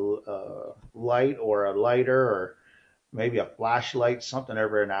light or a lighter or maybe a flashlight, something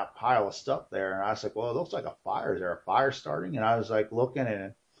over in that pile of stuff there. And I was like, well, it looks like a fire. Is there a fire starting? And I was like looking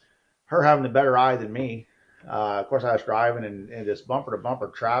and her having a better eye than me. Of course, I was driving in this bumper to bumper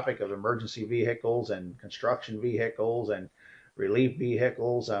traffic of emergency vehicles and construction vehicles and relief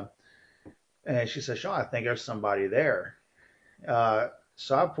vehicles. And she said, Sean, I think there's somebody there.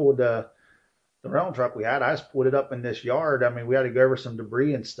 So I pulled the rental truck we had. I just pulled it up in this yard. I mean, we had to go over some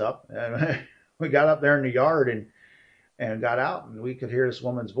debris and stuff. And we got up there in the yard and got out, and we could hear this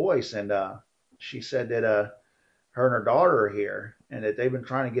woman's voice. And she said that her and her daughter are here, and that they've been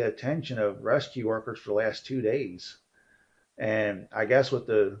trying to get attention of rescue workers for the last 2 days. And I guess with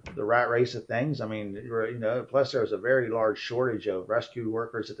the rat race of things, I mean, plus there was a very large shortage of rescue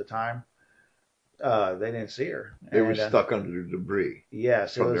workers at the time. They didn't see her. They were stuck under the debris.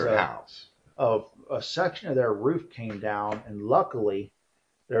 Yes, from their house. A section of their roof came down, and luckily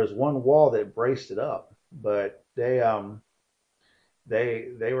there was one wall that braced it up. But they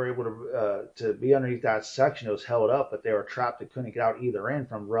were able to be underneath that section. It was held up, but they were trapped. They couldn't get out either end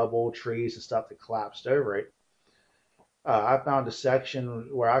from rubble, trees, and stuff that collapsed over it. I found a section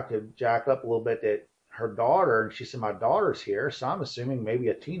where I could jack up a little bit that her daughter, and she said, my daughter's here, so I'm assuming maybe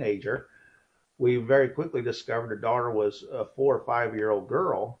a teenager. We very quickly discovered her daughter was a 4 or 5-year-old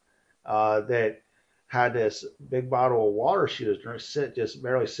girl that had this big bottle of water she was just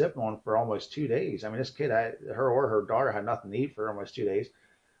barely sipping on for almost 2 days. I mean, this kid, her daughter had nothing to eat for almost 2 days.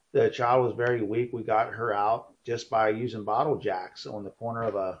 The child was very weak. We got her out just by using bottle jacks on the corner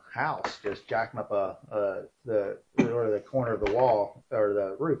of a house, just jacking up the corner of the wall, or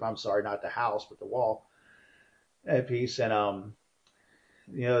the roof. I'm sorry, not the house, but the wall a piece. And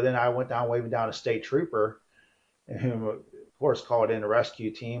then I went down, waving down a state trooper, whom of course called in a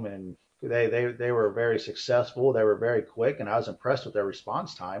rescue team, and they were very successful. They were very quick, and I was impressed with their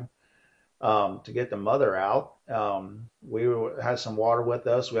response time. To get the mother out. We had some water with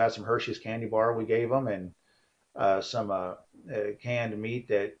us. We had some Hershey's candy bar we gave them, and some canned meat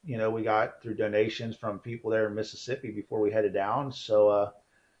that we got through donations from people there in Mississippi before we headed down. So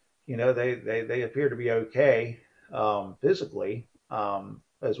they appeared to be okay physically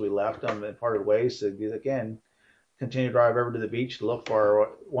as we left them and parted ways to again continue to drive over to the beach to look for our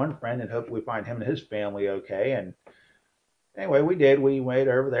one friend and hope we find him and his family okay. And anyway, we did. We went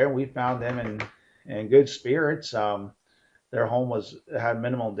over there and we found them in good spirits. Their home had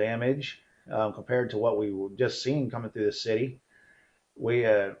minimal damage compared to what we were just seeing coming through the city. We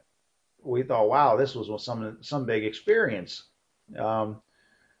thought, wow, this was some big experience.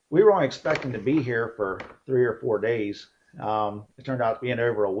 We were only expecting to be here for 3 or 4 days. It turned out to be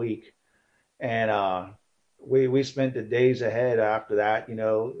over a week, and we spent the days ahead after that.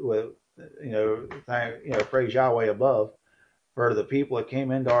 Praise Yahweh above for the people that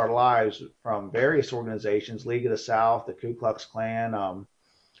came into our lives from various organizations, League of the South, the Ku Klux Klan.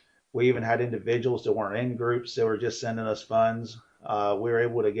 We even had individuals that weren't in groups that were just sending us funds. We were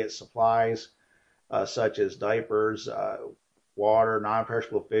able to get supplies such as diapers, water,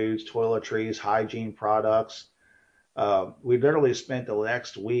 non-perishable foods, toiletries, hygiene products. We literally spent the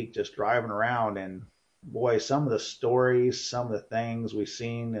next week just driving around, and boy, some of the stories, some of the things we've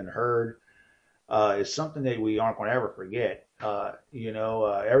seen and heard is something that we aren't going to ever forget.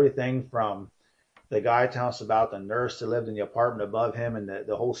 Everything from the guy telling us about the nurse that lived in the apartment above him, and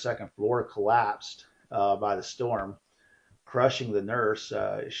the whole second floor collapsed by the storm, crushing the nurse.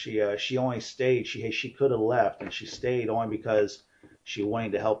 She only stayed. She could have left, and she stayed only because she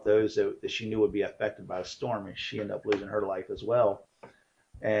wanted to help those that she knew would be affected by the storm, and she ended up losing her life as well.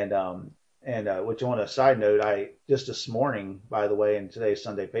 And which, on a side note, I just this morning, by the way, in today's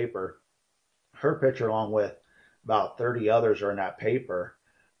Sunday paper, her picture along with about 30 others are in that paper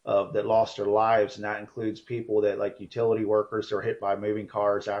that lost their lives, and that includes people that, like utility workers that were hit by moving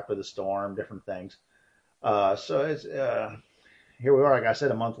cars after the storm, different things. So it's here we are, like I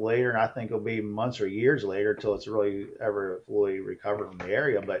said, a month later, and I think it'll be months or years later till it's really ever fully recovered from the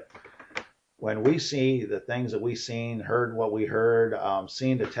area. But when we see the things that we've seen, heard what we heard,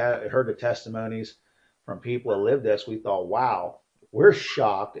 heard the testimonies from people that lived this, we thought, wow, we're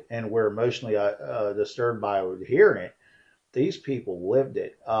shocked and we're emotionally disturbed by hearing it. These people lived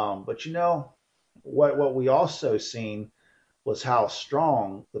it. But what we also seen was how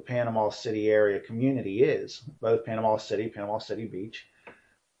strong the Panama City area community is, both Panama City Beach.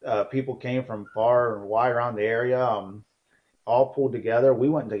 People came from far and wide around the area, all pulled together. We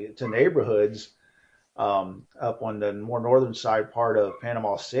went to neighborhoods up on the more northern side part of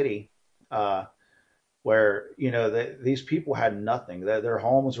Panama City, where these people had nothing. Their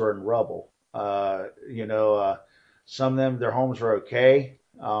homes were in rubble. Some of them, their homes were okay,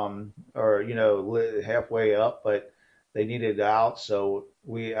 or halfway up, but they needed out. So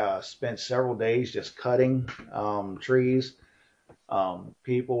we spent several days just cutting trees.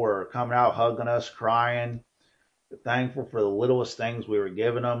 People were coming out, hugging us, crying. thankful for the littlest things we were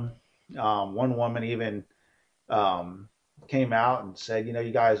giving them. One woman even um, came out and said, you know,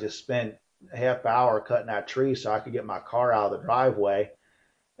 you guys just spent a half hour cutting that tree so I could get my car out of the driveway.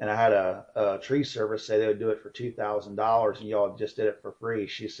 And I had a tree service say they would do it for $2,000, and y'all just did it for free.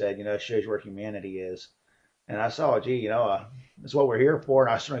 She said, you know, it shows where humanity is. And I saw, gee, you know, that's what we're here for.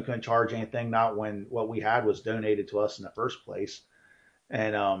 And I certainly couldn't charge anything, not when what we had was donated to us in the first place.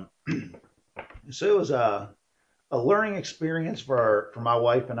 And so it was a learning experience for my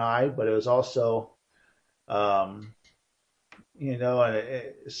wife and I, but it was also, um, you know, and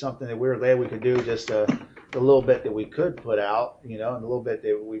it's something that we were glad we could do just the little bit that we could put out, you know, and the little bit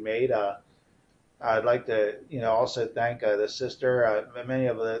that we made. I'd like to, you know, also thank the sister. Many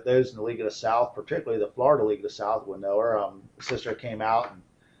of those in the League of the South, particularly the Florida League of the South, would know her. The sister came out and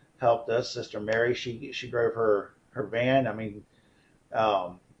helped us. Sister Mary, she drove her van. I mean,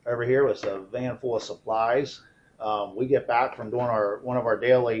 over here was a van full of supplies. We get back from doing one of our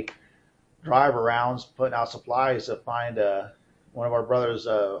daily drive arounds, putting out supplies to find one of our brother's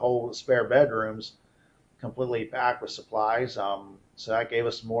whole spare bedrooms completely packed with supplies. So that gave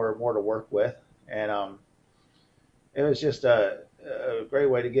us more to work with, and it was just a great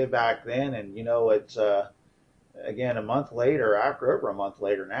way to give back then. And you know, it's again a month later, after over a month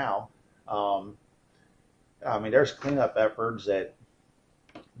later now. Um, I mean, there's cleanup efforts that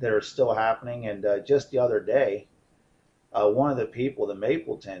are still happening. And just the other day, one of the people, the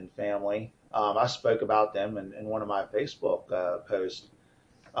Mapleton family, I spoke about them in one of my Facebook posts.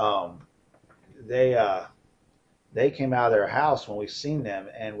 Um, they they came out of their house when we seen them,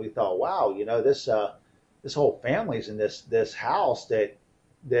 and we thought, wow, you know, this whole family's in this house that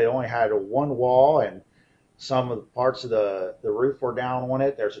only had a one wall, and some of the parts of the roof were down on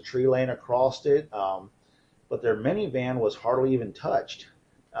it. There's a tree laying across it, but their minivan was hardly even touched.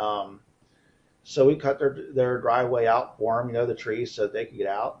 Um, so we cut their driveway out for them, you know, the trees, so they could get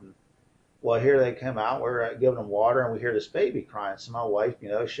out. And well, here they come out. We're giving them water, and we hear this baby crying. So my wife, you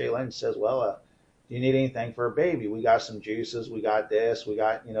know, Shaylin says, "Well, do you need anything for a baby? We got some juices. We got this. We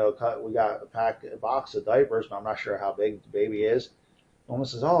got, you know, we got a box of diapers, but I'm not sure how big the baby is." The woman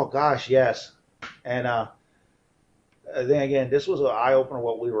says, "Oh gosh, yes." And then again, this was an eye opener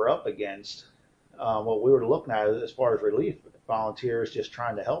what we were up against, what we were looking at as far as relief volunteers just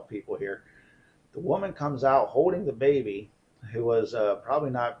trying to help people here. The woman comes out holding the baby, who was probably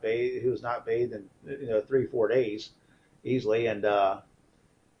not bathed, who was not bathed in 3 4 days easily, and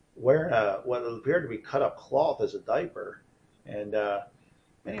wearing what appeared to be cut up cloth as a diaper. And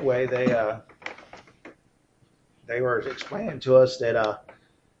anyway, they were explaining to us that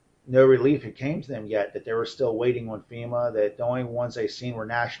no relief had came to them yet, that they were still waiting on FEMA, that the only ones they seen were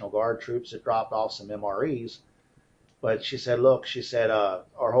National Guard troops that dropped off some MREs. But she said, look, she said,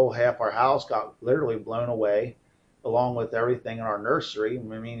 our whole half our house got literally blown away, along with everything in our nursery,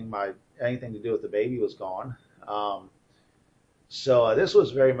 meaning anything to do with the baby was gone. So this was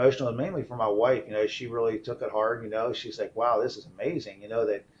very emotional, mainly for my wife. You know, she really took it hard. You know, she's like, wow, this is amazing. You know,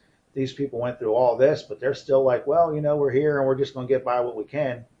 that these people went through all this, but they're still like, well, you know, we're here and we're just going to get by what we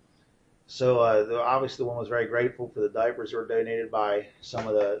can. So obviously, the one was very grateful for the diapers that were donated by some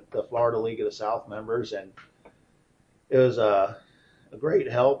of the Florida League of the South members, and it was a great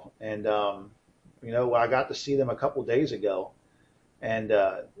help. And you know, I got to see them a couple days ago, and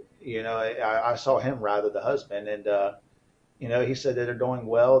you know, I saw him, rather, the husband, and you know, he said that they're doing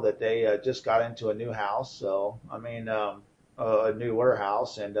well, that they just got into a new house. So I mean, a newer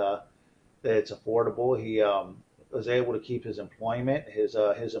house, and that it's affordable. He was able to keep his employment. His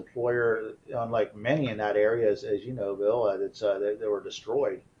employer, unlike many in that area, as you know, Bill, they were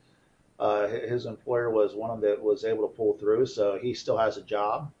destroyed. His employer was one of them that was able to pull through, so he still has a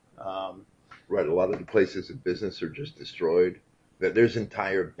job. Right, a lot of the places of business are just destroyed. There's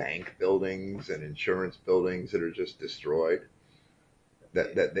entire bank buildings and insurance buildings that are just destroyed.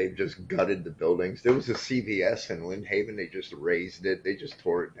 That they've just gutted the buildings. There was a CVS in Windhaven. They just razed it. They just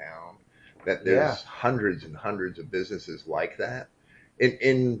tore it down. That there's Yeah, hundreds and hundreds of businesses like that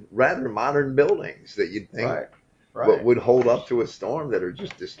in rather modern buildings that you'd think right, right, would hold up to a storm that are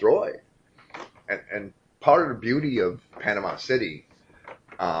just destroyed. And part of the beauty of Panama City,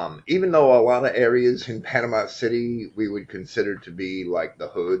 even though a lot of areas in Panama City we would consider to be like the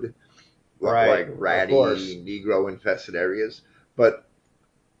hood, right. like Of course, ratty, Negro infested areas, but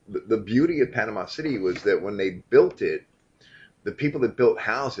the beauty of Panama City was that when they built it, the people that built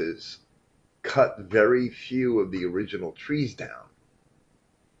houses cut very few of the original trees down.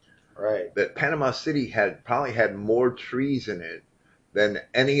 right. That Panama City probably had more trees in it than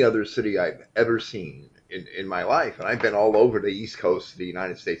any other city I've ever seen in my life. And I've been all over the East Coast of the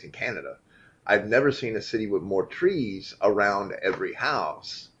United States and Canada. I've never seen a city with more trees around every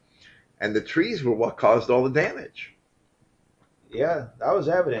house. And the trees were what caused all the damage. Yeah, that was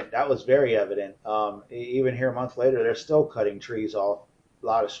evident. That was very evident. Even here a month later, they're still cutting trees off a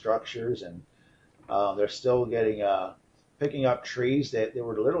lot of structures, and they're still getting picking up trees that they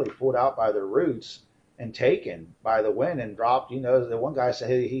were literally pulled out by their roots and taken by the wind and dropped. The one guy said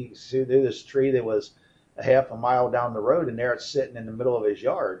he knew this tree that was a half a mile down the road, and there it's sitting in the middle of his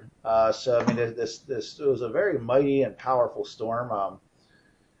yard. So I mean, this it was a very mighty and powerful storm.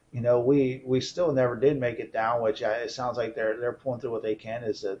 We still never did make it down, which it sounds like they're pulling through what they can.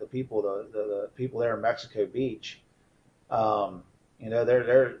 Is the people the people there in Mexico Beach, um,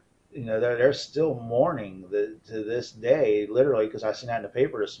 they're still mourning to this day, literally, because I seen that in the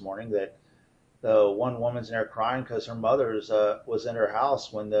paper this morning that the one woman's in there crying because her mother's was in her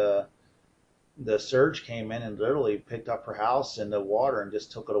house when the surge came in and literally picked up her house in the water and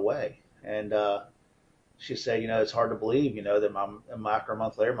just took it away. And she said, it's hard to believe, that after a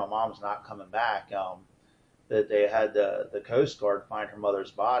month later, my mom's not coming back. That they had the Coast Guard find her mother's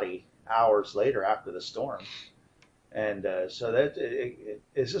body hours later after the storm. And so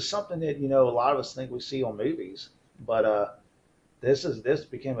it's just something that, a lot of us think we see on movies. But this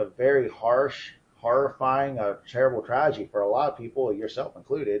became a very harsh, horrifying, terrible tragedy for a lot of people, yourself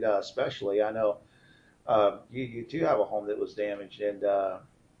included, especially. I know you too have a home that was damaged, and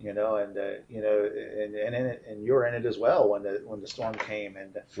and you're in it as well when the storm came,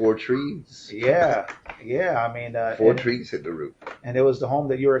 and 4 trees. yeah, I mean, 4 trees hit the roof, and it was the home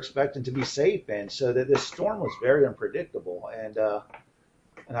that you were expecting to be safe in, so that this storm was very unpredictable, and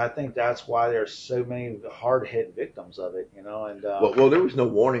I think that's why there's so many hard hit victims of it, and well, there was no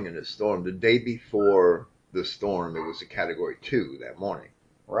warning in the storm. The day before the storm, it was a Category 2 that morning.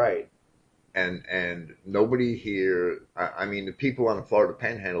 right. And nobody here, I mean, the people on the Florida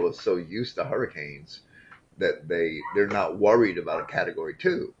Panhandle are so used to hurricanes that they're not worried about a Category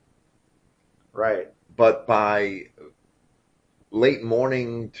 2. Right. But by late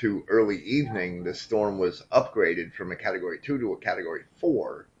morning to early evening, the storm was upgraded from a Category 2 to a Category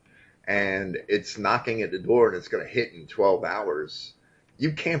 4, and it's knocking at the door and it's going to hit in 12 hours.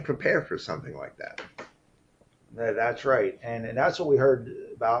 You can't prepare for something like that. That's right, and that's what we heard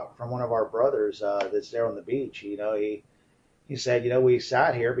about from one of our brothers that's there on the beach. He said, we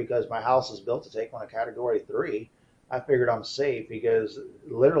sat here because my house is built to take on a Category 3. I figured I'm safe because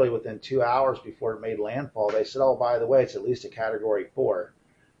literally within 2 hours before it made landfall, they said, oh, by the way, it's at least a Category 4.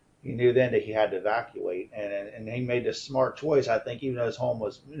 He knew then that he had to evacuate, and he made this smart choice. I think even though his home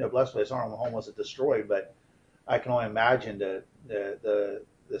was, blessed with his home wasn't destroyed, but I can only imagine the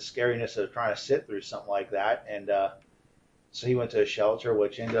scariness of trying to sit through something like that. And so he went to a shelter,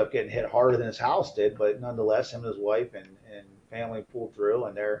 which ended up getting hit harder than his house did, but nonetheless, him and his wife and family pulled through,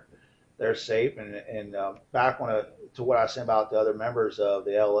 and they're safe. And back to what I said about the other members of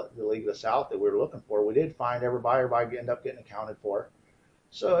the League of the South that we were looking for, we did find everybody. Everybody ended up getting accounted for.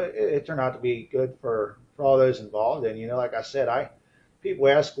 So it turned out to be good for all those involved. And like I said, people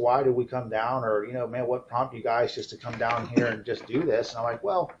ask why did we come down, or man, what prompted you guys just to come down here and just do this? And I'm like,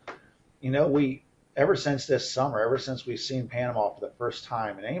 well, we ever since this summer, ever since we've seen Panama for the first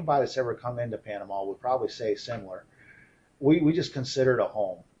time, and anybody that's ever come into Panama would probably say similar. We just consider it a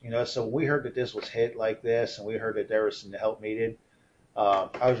home, So we heard that this was hit like this, and we heard that there was some help needed.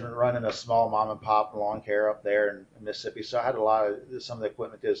 I was running a small mom and pop lawn care up there in Mississippi, so I had some of the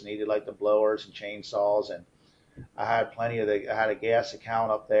equipment that was needed, like the blowers and chainsaws, and I had I had a gas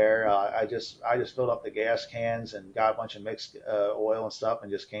account up there. I just filled up the gas cans and got a bunch of mixed oil and stuff,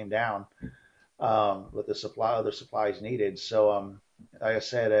 and just came down with the other supplies needed. So like I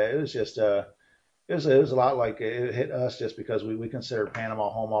said, it was just it was a lot like it hit us just because we considered Panama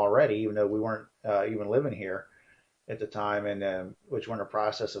home already, even though we weren't even living here at the time, and which we're in the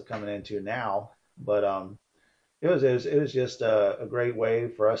process of coming into now. But it was just a great way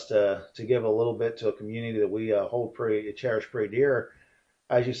for us to give a little bit to a community that we cherish pretty dear.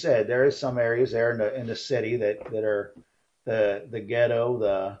 As you said, there is some areas there in the city that are the ghetto,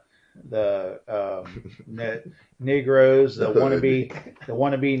 the Negroes, the wannabe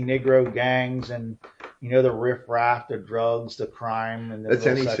Negro gangs, and the riffraff, the drugs, the crime, and the That's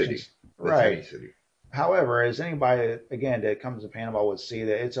any sections. city. Right. That's any city. However, as anybody, again, that comes to Panama would see,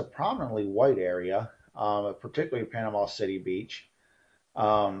 that it's a prominently white area, particularly Panama City Beach.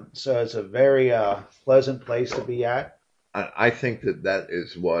 So it's a very pleasant place to be at. I think that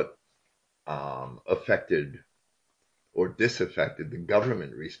is what affected or disaffected the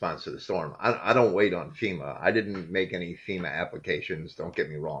government response to the storm. I don't wait on FEMA. I didn't make any FEMA applications. Don't get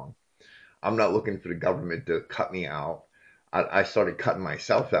me wrong. I'm not looking for the government to cut me out. I started cutting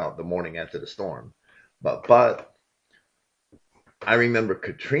myself out the morning after the storm. But I remember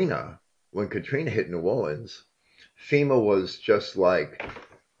Katrina, when Katrina hit New Orleans, FEMA was just like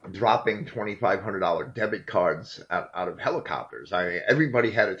dropping $2,500 debit cards out of helicopters. I mean,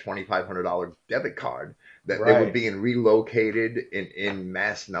 everybody had a $2,500 debit card that they were Right. being relocated in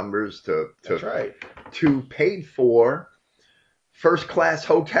mass numbers That's right. to paid for first class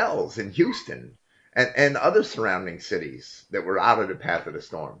hotels in Houston and other surrounding cities that were out of the path of the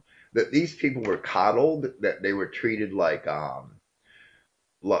storm. That these people were coddled, that they were treated like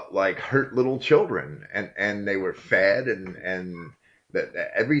hurt little children, and they were fed and that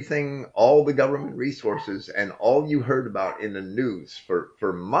everything, all the government resources, and all you heard about in the news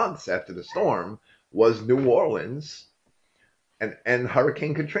for months after the storm was New Orleans and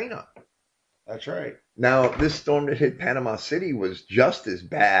Hurricane Katrina. That's right. Now, this storm that hit Panama City was just as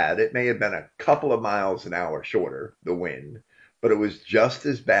bad. It may have been a couple of miles an hour shorter, the wind, but it was just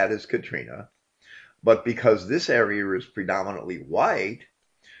as bad as Katrina. But because this area is predominantly white,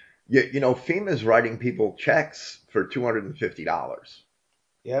 FEMA's writing people checks for $250.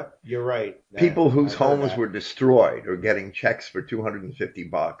 Yep, you're right. People whose I've heard homes that. were destroyed are getting checks for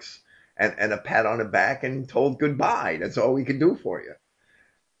 $250 and a pat on the back and told goodbye. That's all we can do for you.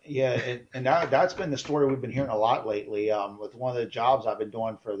 Yeah, and that's been the story we've been hearing a lot lately. With one of the jobs I've been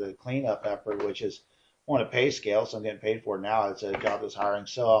doing for the cleanup effort, which is on a pay scale, so I'm getting paid for it now. It's a job that's hiring.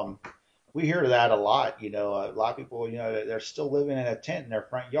 So we hear that a lot. A lot of people, they're still living in a tent in their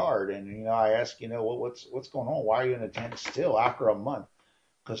front yard, and I ask, what's going on? Why are you in a tent still after a month?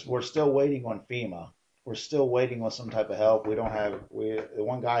 Because we're still waiting on FEMA. We're still waiting on some type of help. We don't have. The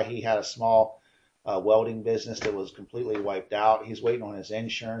one guy, he had a small welding business that was completely wiped out. He's waiting on his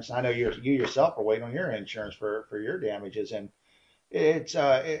insurance. I know you yourself are waiting on your insurance for your damages, and it's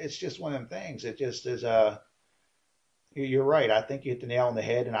just one of them things. It just is you're right. I think you hit the nail on the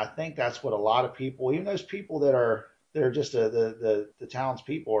head, and I think that's what a lot of people, even those people that are just the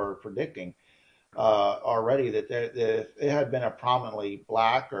townspeople, are predicting already that if it had been a prominently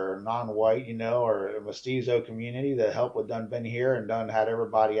black or non-white, or a mestizo community, that help would done been here and done had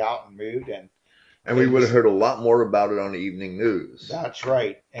everybody out and moved, and And we would have it's heard a lot more about it on the evening news. that's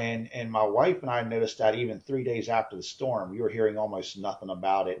right. And my wife and I noticed that even 3 days after the storm, we were hearing almost nothing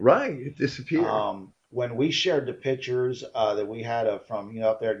about it. Right, it disappeared. When we shared the pictures that we had from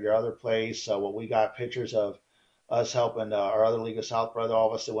up there at your other place, what we got pictures of us helping our other League of South brother, all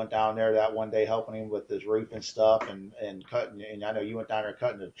of us that went down there that one day helping him with his roof and stuff, and cutting. And I know you went down there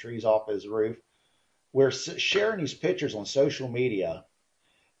cutting the trees off his roof. We're sharing these pictures on social media,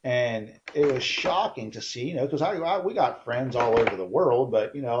 and it was shocking to see, because we got friends all over the world,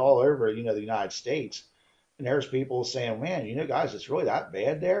 but all over the United States. And there's people saying, man, guys, it's really that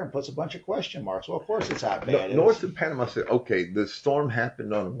bad there, and puts a bunch of question marks. Well, of course it's that bad. North of Panama City, okay, the storm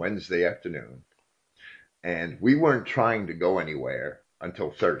happened on Wednesday afternoon, and we weren't trying to go anywhere until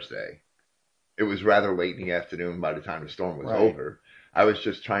Thursday. It was rather late in the afternoon by the time the storm was Right. over. I was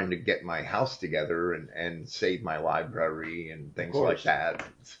just trying to get my house together and save my library and things like that.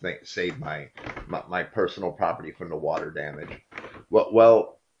 Save my personal property from the water damage.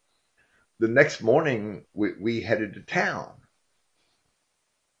 Well, the next morning we headed to town.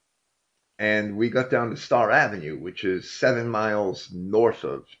 And we got down to Star Avenue, which is 7 miles north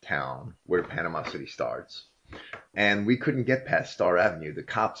of town where Panama City starts. And we couldn't get past Star Avenue. The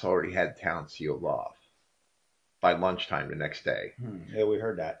cops already had town sealed off by lunchtime the next day. Yeah, we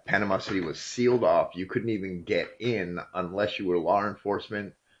heard that. Panama City was sealed off. You couldn't even get in unless you were law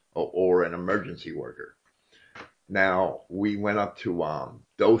enforcement or an emergency worker. Now, we went up to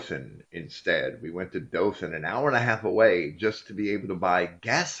Dothan instead. We went to Dothan, an hour and a half away, just to be able to buy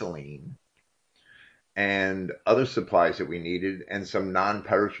gasoline and other supplies that we needed and some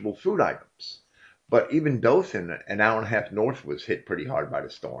non-perishable food items. But even Dothan, an hour and a half north, was hit pretty hard by the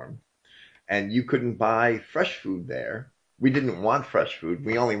storm. And you couldn't buy fresh food there. We didn't want fresh food.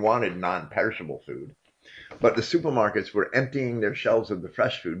 We only wanted non-perishable food. But the supermarkets were emptying their shelves of the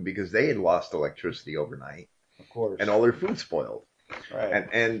fresh food because they had lost electricity overnight. Of course. And all their food spoiled. Right.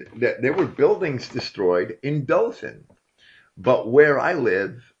 And there were buildings destroyed in Dothan. But where I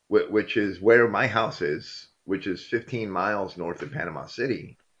live, which is where my house is, which is 15 miles north of Panama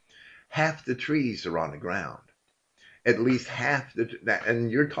City, half the trees are on the ground. At least half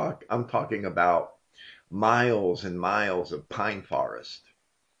and I'm talking about miles and miles of pine forest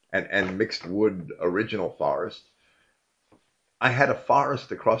and mixed wood original forest. I had a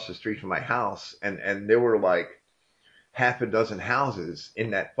forest across the street from my house, and there were like half a dozen houses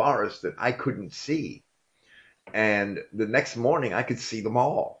in that forest that I couldn't see. And the next morning I could see them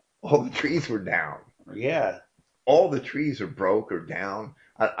all. All the trees were down. Yeah. all the trees are broke or down.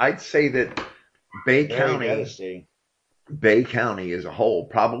 I'd say that Bay Very County, devastating. Bay County as a whole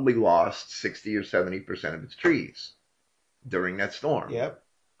probably lost 60 or 70% of its trees during that storm. Yep.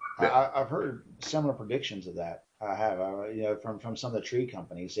 That, I've heard similar predictions of that. I have, from some of the tree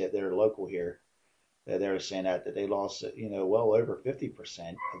companies that they're local here, that they're saying that they lost, well over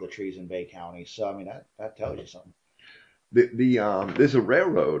 50% of the trees in Bay County. So I mean, that tells you something. there's a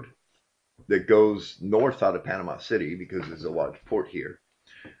railroad that goes north out of Panama City because there's a large port here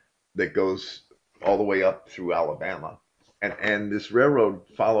that goes all the way up through Alabama. And this railroad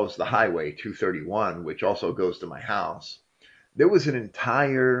follows the highway 231, which also goes to my house. There was an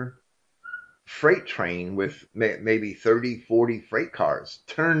entire freight train with maybe 30, 40 freight cars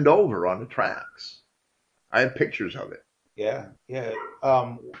turned over on the tracks. I have pictures of it. Yeah, yeah.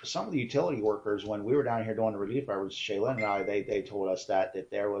 Some of the utility workers, when we were down here doing the relief efforts, Shaylin and I, they told us that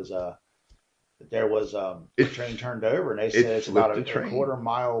there was a It, train turned over, and they it said it's about flipped the a train.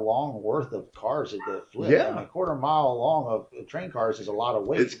 quarter-mile long worth of cars that flipped. I mean, Yeah. a quarter-mile long of train cars is a lot of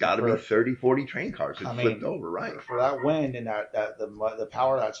weight It's got to be 30, 40 train cars. It I flipped mean, over, right? for that wind and the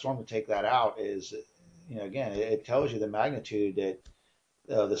power of that storm to take that out is, again, it tells you the magnitude that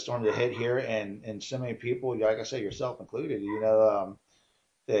the storm that hit here, and so many people, like I said, yourself included,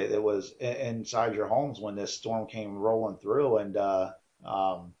 that was inside your homes when this storm came rolling through, and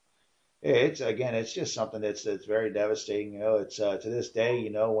um, it's just something that's very devastating. It's to this day,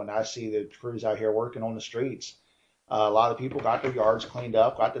 when I see the crews out here working on the streets, a lot of people got their yards cleaned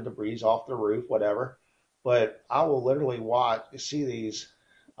up, got the debris off the roof, whatever. But I will literally see these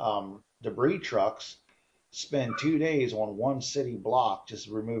debris trucks spend 2 days on one city block just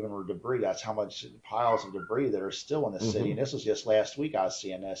removing debris. That's how much piles of debris that are still in the city. Mm-hmm. And this was just last week I was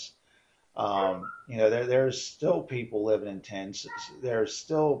seeing this. There's still people living in tents. There's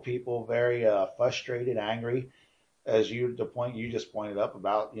still people very frustrated, angry. As the point you just pointed up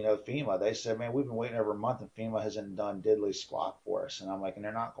about, FEMA, they said, man, we've been waiting over a month and FEMA hasn't done diddly squat for us. And I'm like, and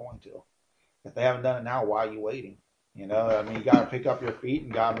they're not going to. If they haven't done it now, why are you waiting? I mean, you got to pick up your feet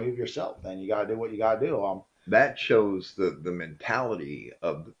and got to move yourself. Then you got to do what you got to do. That shows the mentality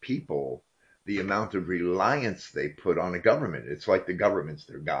of the people, the amount of reliance they put on a government. It's like the government's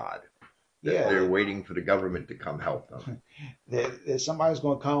their God. Yeah, They're waiting for the government to come help them. somebody's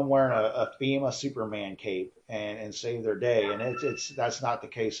going to come wearing a FEMA Superman cape and save their day, and that's not the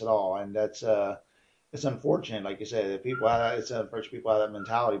case at all, and that's it's unfortunate, like you said, that people have it's unfortunate people have that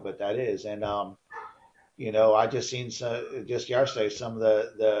mentality, but that is, and I just seen just yesterday some of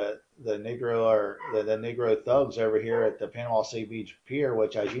the Negro or the Negro thugs over here at the Panama City Beach Pier,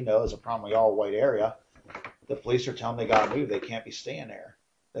 which, as you know, is a predominantly all white area. The police are telling them they got to move; they can't be staying there.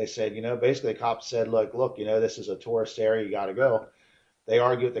 They said, basically the cops said, look, this is a tourist area, you got to go. They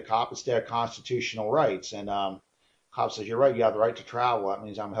argue with the cop, it's their constitutional rights. And cop says, you're right, you have the right to travel. That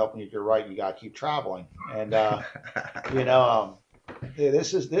means I'm helping you, you're right, you got to keep traveling. And,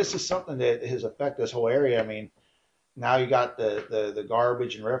 this is something that has affected this whole area. I mean, now you got the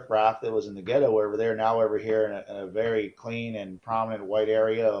garbage and riffraff that was in the ghetto over there, now over here in a very clean and prominent white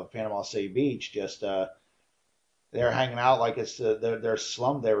area of Panama City Beach, just they're hanging out like it's their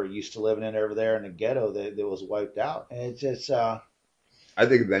slum they were used to living in over there in the ghetto that was wiped out. And it's just, I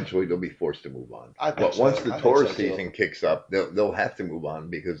think eventually they'll be forced to move on. I think But so. once the I think tourist so too. season kicks up, they'll have to move on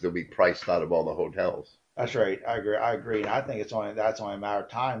because they'll be priced out of all the hotels. That's right. I agree. And I think that's only a matter of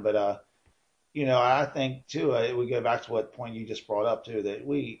time. But, I think too, we go back to what point you just brought up too, that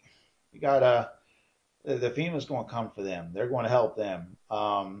we got the FEMA's going to come for them. They're going to help them.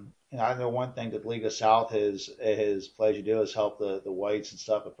 I know one thing that the League of South has pledged to do is help the whites and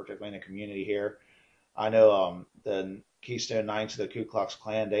stuff, but particularly in the community here. I know the Keystone Knights of the Ku Klux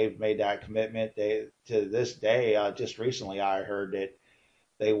Klan, they've made that commitment. They to this day, just recently, I heard that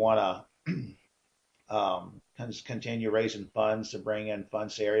they want to continue raising funds to bring in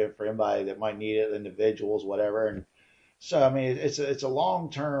funds to the area for anybody that might need it, individuals, whatever. And so, I mean, it's a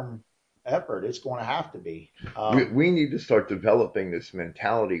long term effort. It's going to have to be. We need to start developing this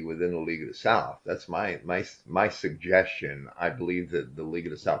mentality within the League of the South. That's my suggestion. I believe that the League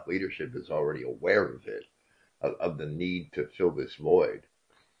of the South leadership is already aware of it, of the need to fill this void.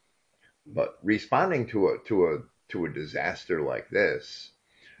 But responding to a disaster like this,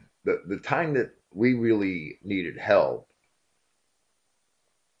 the time that we really needed help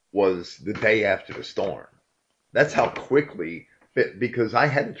was the day after the storm. That's how quickly, because I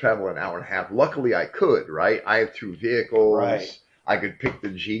had to travel an hour and a half. Luckily, I could, right? I have two vehicles. Right. I could pick the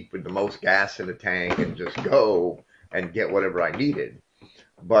Jeep with the most gas in the tank and just go and get whatever I needed.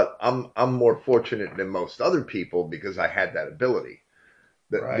 But I'm more fortunate than most other people because I had that ability.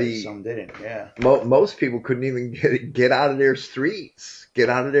 Right. Some didn't. Yeah. Most people couldn't even get out of their streets, get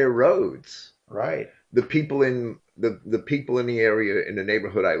out of their roads. Right. The people in the area in the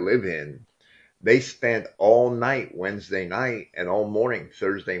neighborhood I live in, they spent all night Wednesday night and all morning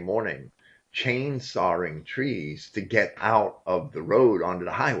Thursday morning chainsawing trees to get out of the road onto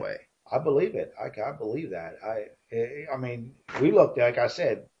the highway. I believe it. I believe that. I mean, we looked, like I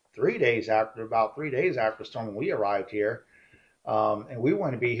said, about 3 days after the storm when we arrived here. And we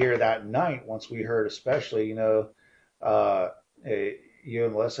wanted to be here that night once we heard, especially, you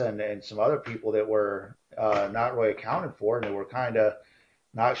and Melissa and some other people that were not really accounted for, and they were kind of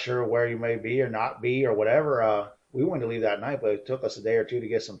not sure where you may be or not be or whatever. We wanted to leave that night, but it took us a day or two to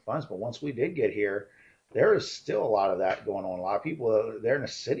get some funds. But once we did get here, there is still a lot of that going on. A lot of people there in the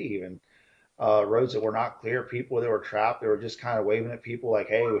city, even roads that were not clear, people that were trapped, they were just kind of waving at people like,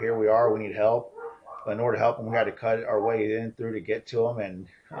 "Hey, here we are, we need help." But in order to help them, we had to cut our way in through to get to them,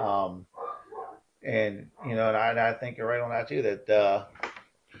 and I think you're right on that too. That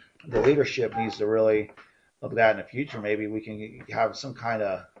the leadership needs to really look at that in the future. Maybe we can have some kind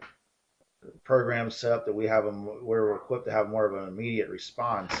of program set up that we're equipped to have more of an immediate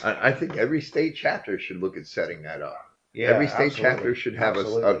response. I think every state chapter should look at setting that up. Yeah, every state chapter should have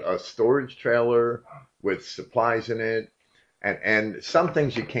a storage trailer with supplies in it, and some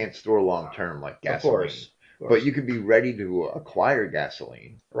things you can't store long term, like gasoline. Of course. But you could be ready to acquire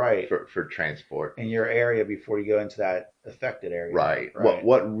gasoline, right, for transport in your area before you go into that affected area. Right.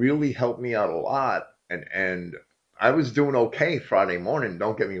 What really helped me out a lot, and I was doing okay Friday morning,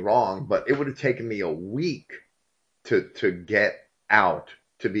 don't get me wrong, but it would have taken me a week to get out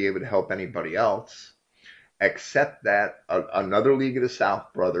to be able to help anybody else, except that another League of the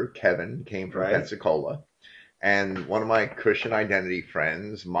South brother, Kevin, came from Pensacola, and one of my Christian Identity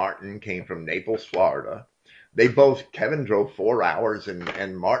friends, Martin, came from Naples, Florida. Kevin drove 4 hours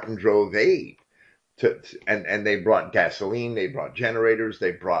and Martin drove 8. And they brought gasoline, they brought generators,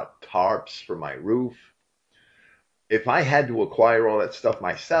 they brought tarps for my roof. If I had to acquire all that stuff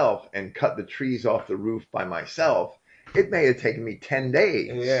myself and cut the trees off the roof by myself, it may have taken me 10 days.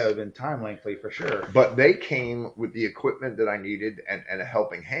 Yeah, it would have been time lengthy for sure. But they came with the equipment that I needed and a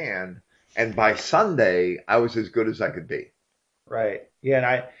helping hand. And by Sunday, I was as good as I could be. Right. Yeah,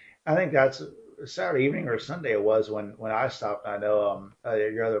 and I think that's Saturday evening or Sunday it was when I stopped. I know at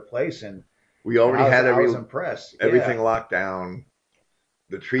your other place, and we already I was impressed. Everything locked down.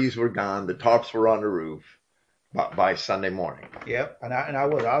 The trees were gone. The tarps were on the roof by Sunday morning. Yep, and I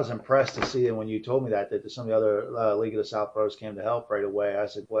was impressed to see that when you told me that some of the other League of the South brothers came to help right away. I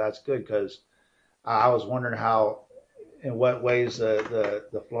said, well, that's good, because I was wondering in what ways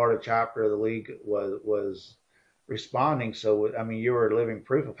the Florida chapter of the league was responding. So, I mean, you were living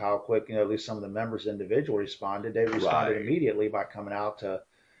proof of how quick, at least some of the members individually responded. They responded immediately by coming out to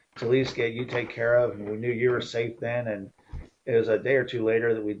at least get you taken care of. And we knew you were safe then. And it was a day or two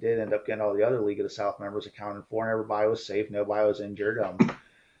later that we did end up getting all the other League of the South members accounted for, and everybody was safe. Nobody was injured.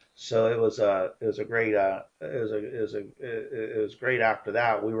 So it was great after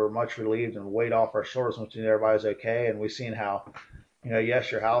that. We were much relieved and weight off our shoulders once we knew everybody was okay. And we seen how,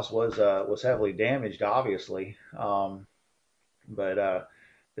 yes, your house was heavily damaged, obviously, but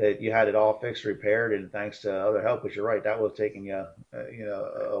that you had it all fixed, repaired, and thanks to other help. Because you're right, that would have taken you,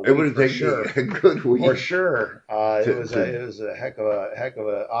 a week. It would have taken a good week for sure. It was a heck of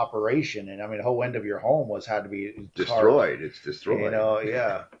a operation, and I mean, the whole end of your home had to be destroyed. It's destroyed.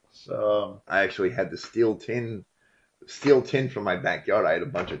 Yeah. So I actually had to steal tin from my backyard. I had a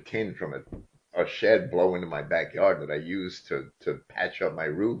bunch of tin from a shed blow into my backyard that I used to patch up my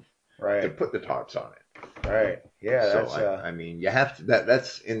roof, to put the tarps on it. Right. Yeah. So I mean, you have to.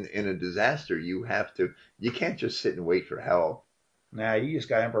 That's in a disaster. You have to. You can't just sit and wait for help. Nah, you just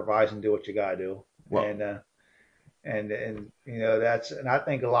gotta improvise and do what you gotta do. Well, and I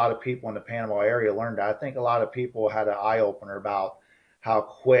think a lot of people in the Panama area learned that. I think a lot of people had an eye opener about how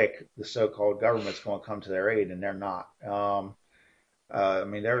quick the so-called government's going to come to their aid, and they're not. I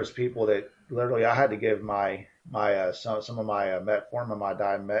mean, there was people that literally I had to give some of my metformin, my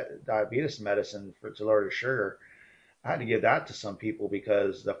diabetes medicine to lower the sugar. I had to give that to some people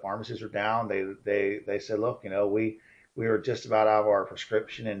because the pharmacies were down. They said, look, we were just about out of our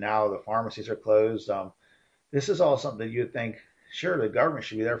prescription, and now the pharmacies are closed. This is all something that you'd think, sure, the government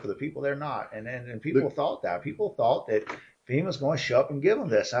should be there for the people. They're not, and people thought that. People thought that FEMA's going to show up and give them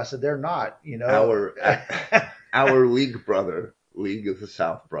this. I said, they're not. Our League of the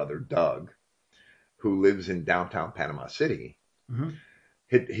South brother, Doug, who lives in downtown Panama City,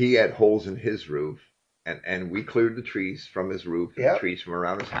 he had holes in his roof, and we cleared the trees from his roof and the trees from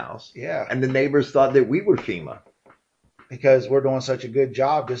around his house. Yeah. And the neighbors thought that we were FEMA. because we're doing such a good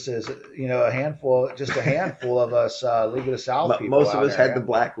job. Just as a handful of us League of the South people Most of out us there. had the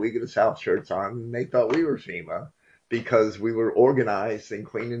black League of the South shirts on, and they thought we were FEMA because we were organized and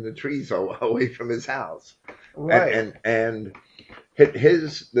cleaning the trees away from his house. Right. And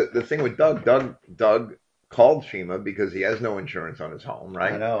the thing with Doug called FEMA because he has no insurance on his home,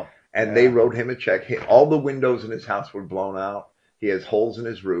 right? I know. And they wrote him a check. All the windows in his house were blown out. He has holes in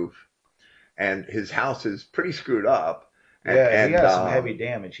his roof, and his house is pretty screwed up. Yeah, he has some heavy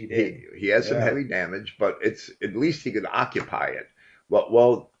damage. He did. He has some heavy damage, but it's at least he could occupy it.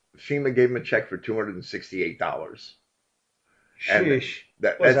 Well, FEMA gave him a check for $268. Sheesh.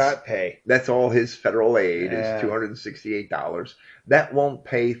 What does that pay? That's all his federal aid is $268. That won't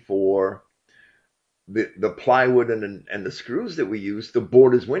pay for the plywood and the screws that we use to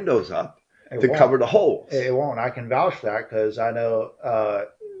board his windows up to cover the holes. It won't. I can vouch for that because I know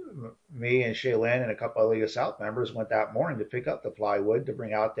me and Shaylin and a couple of League of South members went that morning to pick up the plywood to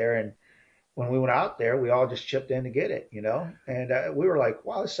bring out there. And when we went out there, we all just chipped in to get it, And we were like,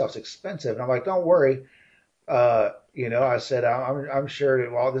 wow, this stuff's expensive. And I'm like, don't worry. I said, I'm sure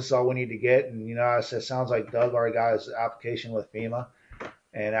that, this is all we need to get. And, I said, sounds like Doug already got his application with FEMA.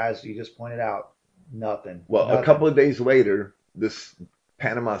 And as you just pointed out, nothing. Well, a couple of days later, this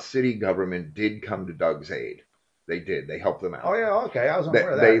Panama City government did come to Doug's aid. They did. They helped him out. Oh, yeah, okay. I was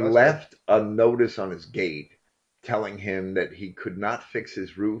unaware of that. They left a notice on his gate telling him that he could not fix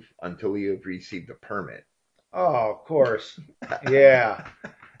his roof until he had received a permit. Oh, of course. Yeah.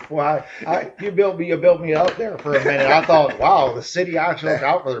 Well, you built me up there for a minute. I thought, wow, the city actually looked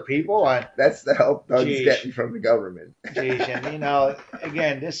out for their people. That's the help Doug's getting from the government. Geez, and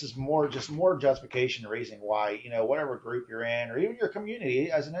again, this is more justification and reason why, whatever group you're in, or even your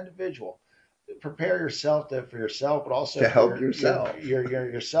community as an individual, prepare yourself for yourself, but also to help yourself,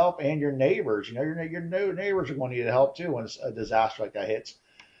 yourself and your neighbors. Your neighbors are going to need help too when a disaster like that hits.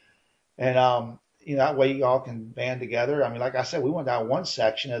 And that way you all can band together. I mean, like I said, we went down one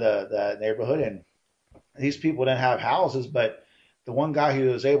section of the neighborhood, and these people didn't have houses, but the one guy who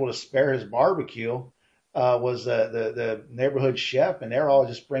was able to spare his barbecue was the neighborhood chef, and they're all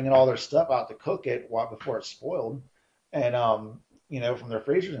just bringing all their stuff out to cook it before it's spoiled, and from their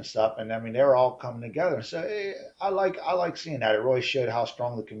freezers and stuff. And I mean, they're all coming together. So I like seeing that. It really showed how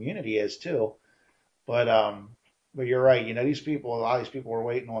strong the community is too. But you're right. A lot of these people were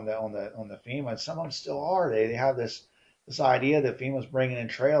waiting on the FEMA, and some of them still are. They have this idea that FEMA's bringing in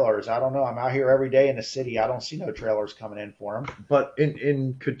trailers. I don't know. I'm out here every day in the city. I don't see no trailers coming in for them. But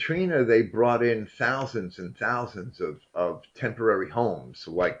in Katrina, they brought in thousands and thousands of temporary homes,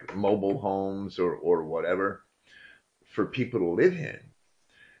 like mobile homes or whatever, for people to live in.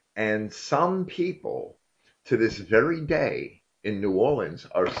 And some people, to this very day in New Orleans,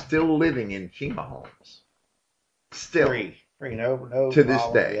 are still living in FEMA homes. Still. Free, no to this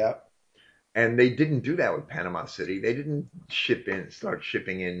problem. day. Yep. And they didn't do that with Panama City. They didn't start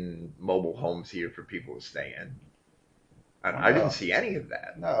shipping in mobile homes here for people to stay in. I didn't see any of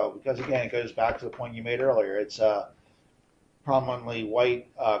that. No, because again, it goes back to the point you made earlier. It's a prominently white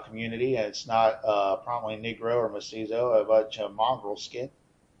community, and it's not prominently Negro or Mestizo, a bunch of mongrel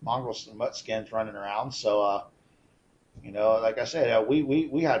mutt skins running around. So, like I said,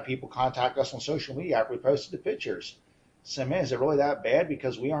 we had people contact us on social media after we posted the pictures. So, man, is it really that bad?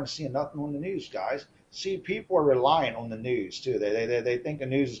 Because we aren't seeing nothing on the news, guys. See, people are relying on the news too. They think the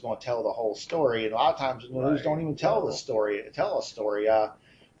news is going to tell the whole story, and a lot of times the news don't even tell a story.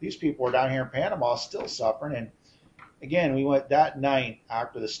 These people are down here in Panama still suffering, and again, we went that night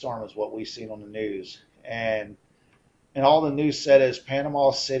after the storm is what we seen on the news, and all the news said is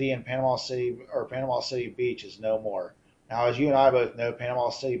Panama City Beach is no more. Now, as you and I both know, Panama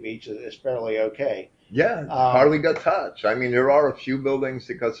City Beach is fairly okay. Yeah, hardly got touched. I mean, there are a few buildings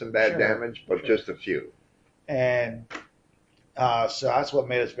that got some bad damage, but just a few. And so that's what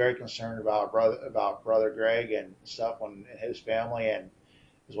made us very concerned about brother Greg and stuff and his family, and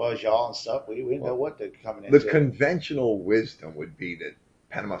as well as y'all and stuff. We didn't know what to come into. The conventional wisdom would be that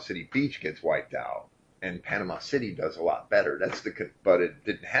Panama City Beach gets wiped out and Panama City does a lot better. But it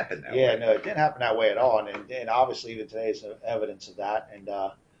didn't happen that way. Yeah, no, it didn't happen that way at all. And obviously even today is evidence of that. And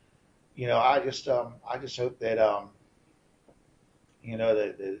I just hope that that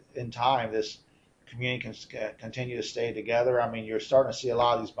in time this community can continue to stay together. I mean, you're starting to see a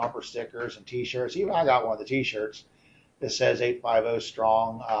lot of these bumper stickers and T-shirts. Even I got one of the T-shirts that says 850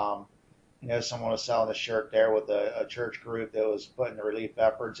 strong. Someone was selling a shirt there with a church group that was putting the relief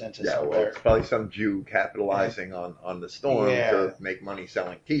efforts into somewhere. It's probably some Jew capitalizing on the storm to make money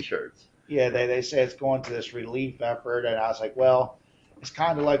selling T-shirts. Yeah, they say it's going to this relief effort, and I was like, well, It's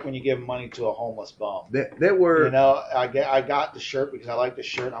kind of like when you give money to a homeless bum. There were I got the shirt because I like the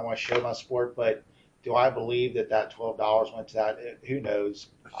shirt and I want to show my sport, but do I believe that $12 went to that? Who knows?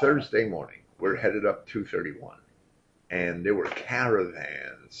 Thursday morning. We're headed up 231, and there were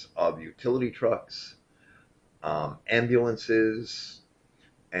caravans of utility trucks, ambulances,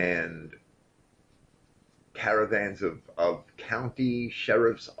 and caravans of county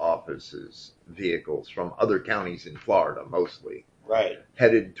sheriff's offices vehicles from other counties in Florida, mostly, Right.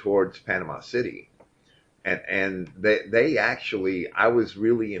 headed towards Panama City. And they actually, I was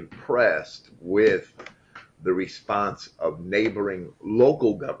really impressed with the response of neighboring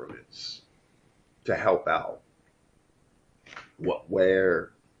local governments to help out.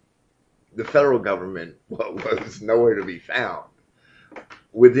 Where the federal government was nowhere to be found.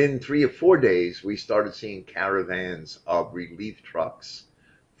 Within 3 or 4 days, we started seeing caravans of relief trucks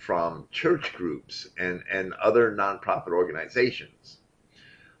from church groups and other nonprofit organizations.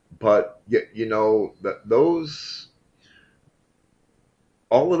 But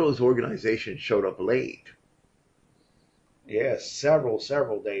all of those organizations showed up late. Yeah, several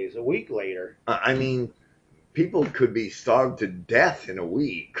days. A week later. I mean, people could be starved to death in a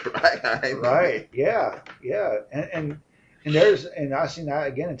week, right? Right. Yeah. And I seen that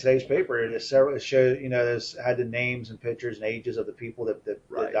again in today's paper. It shows, there's had the names and pictures and ages of the people that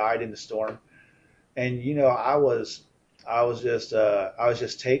Right. died in the storm. And I was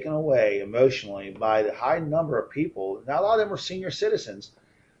just taken away emotionally by the high number of people. Now a lot of them were senior citizens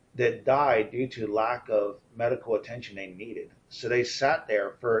that died due to lack of medical attention they needed. So they sat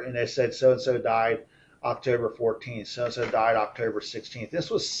there and they said so and so died October 14th, so and so died October 16th. This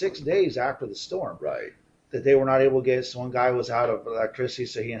was 6 days after the storm. Right. That they were not able to get. So one guy was out of electricity,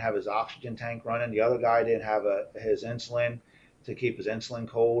 so he didn't have his oxygen tank running. The other guy didn't have his insulin to keep his insulin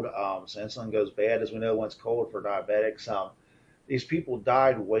cold. So insulin goes bad, as we know, when it's cold for diabetics. These people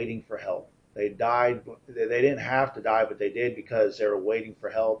died waiting for help. They died. They didn't have to die, but they did because they were waiting for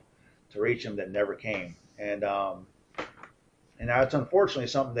help to reach them that never came. And that's unfortunately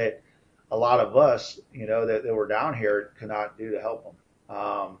something that a lot of us, that were down here, could not do to help them.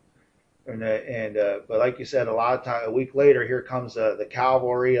 But like you said, a lot of time, a week later, here comes the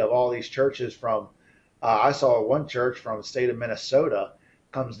cavalry of all these churches from. I saw one church from the state of Minnesota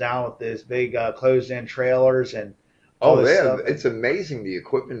comes down with this big closed-in trailers and all this stuff. It's amazing the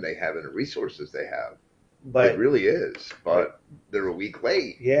equipment they have and the resources they have. But it really is. But they're a week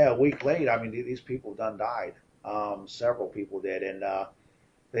late. Yeah, a week late. I mean, these people done died. Several people did, and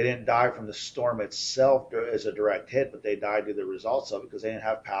they didn't die from the storm itself as a direct hit, but they died due to the results of it because they didn't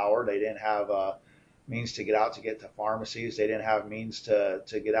have power. They didn't have means to get out to get to pharmacies. They didn't have means to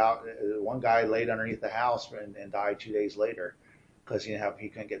get out. One guy laid underneath the house and died 2 days later because he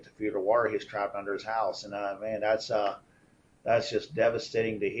couldn't get to food or water. He was trapped under his house, and man, that's just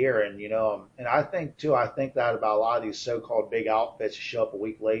devastating to hear. And and I think that about a lot of these so-called big outfits that show up a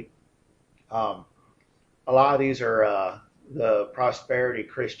week late. A lot of these are the prosperity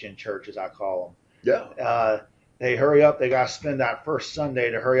Christian churches, I call them. Yeah. They hurry up. They got to spend that first Sunday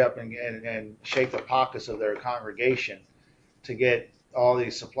to hurry up and shake the pockets of their congregation to get all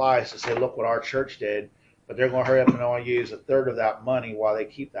these supplies to say, look what our church did. But they're going to hurry up and only use a third of that money while they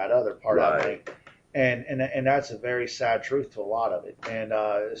keep that other part of the money. And that's a very sad truth to a lot of it, and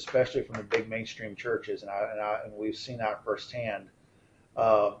especially from the big mainstream churches. And we've seen that firsthand.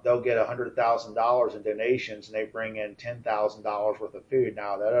 They'll get $100,000 in donations, and they bring in $10,000 worth of food.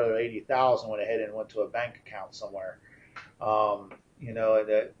 Now that other $80,000 went ahead and went to a bank account somewhere. They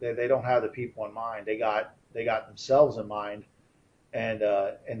don't have the people in mind. They got themselves in mind, and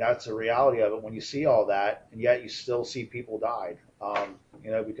that's the reality of it. When you see all that, and yet you still see people died.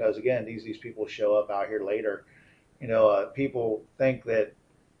 Because again, these people show up out here later. People think that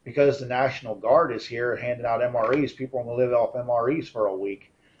because the National Guard is here handing out MREs, people are going to live off MREs for a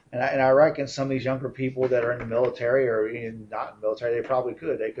week. And I reckon some of these younger people that are in the military or not in the military, they probably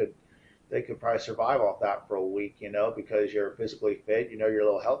could. They could probably survive off that for a week, because you're physically fit, you're a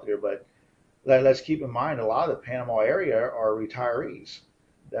little healthier. But let's keep in mind, a lot of the Panama area are retirees.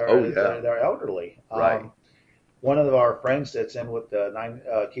 They're elderly. Right. One of our friends that's in with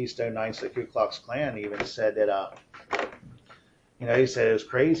the Keystone Knights, the Ku Klux Klan, even said that, he said it was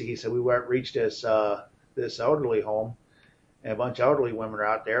crazy. He said we reached this elderly home, and a bunch of elderly women are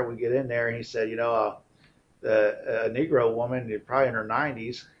out there. We get in there, and he said, a Negro woman, probably in her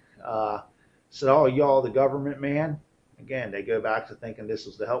 90s, said, "Oh, y'all the government, man?" Again, they go back to thinking this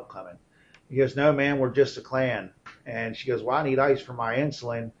was the help coming. He goes, "No, man, we're just a Klan." And she goes, "Well, I need ice for my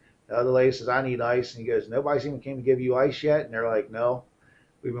insulin." The other lady says, "I need ice." And he goes, "Nobody's even came to give you ice yet?" And they're like, "No,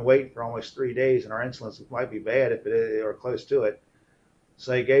 we've been waiting for almost 3 days, and our insulin might be bad if it is, or close to it."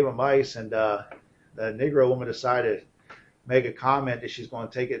 So he gave them ice, and the Negro woman decided to make a comment that she's going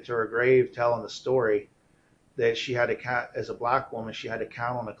to take it to her grave, telling the story that she had to count, as a black woman, she had to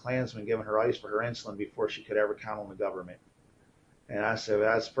count on the Klansman giving her ice for her insulin before she could ever count on the government. And I said,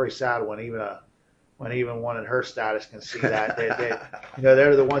 that's pretty sad when even one in her status can see that.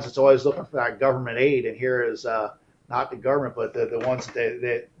 They're the ones that's always looking for that government aid, and here is not the government, but the ones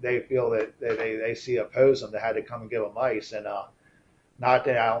that they feel that they see oppose them that had to come and give them ice. And not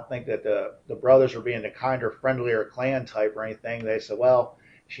that I don't think that the brothers were being the kinder, friendlier Klan type or anything. They said, well,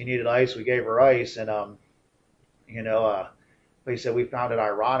 she needed ice, we gave her ice, and but he said we found it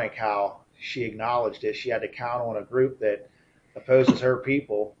ironic how she acknowledged it. She had to count on a group that opposes her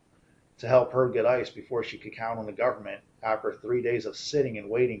people to help her get ice before she could count on the government after 3 days of sitting and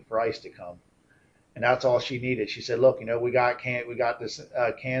waiting for ice to come. And that's all she needed. She said, "Look, we got this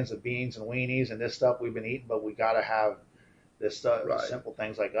cans of beans and weenies and this stuff we've been eating, but we got to have this stuff, right. Simple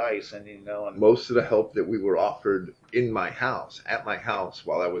things like ice." And and most of the help that we were offered at my house,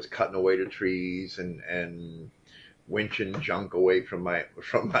 while I was cutting away the trees and winching junk away from my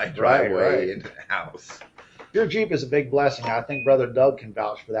driveway into the house. Your Jeep is a big blessing. I think Brother Doug can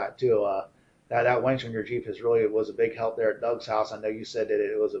vouch for that too. That winch on your Jeep was a big help there at Doug's house. I know you said that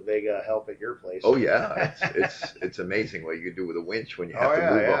it was a big help at your place. Oh yeah, it's amazing what you can do with a winch when you have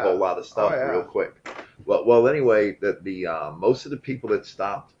to move a whole lot of stuff real quick. Well, anyway, the most of the people that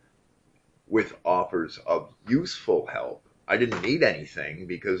stopped with offers of useful help, I didn't need anything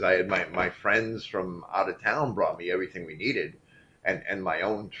because I had my friends from out of town brought me everything we needed, and my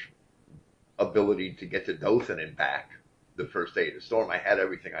own ability to get to Dothan and back the first day of the storm. I had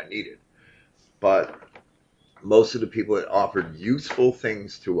everything I needed. But most of the people that offered useful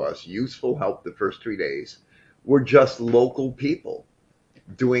things to us, useful help the first 3 days, were just local people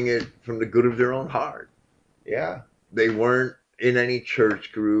doing it from the good of their own heart. Yeah. They weren't in any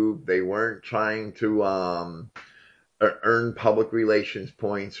church group. They weren't trying to earn public relations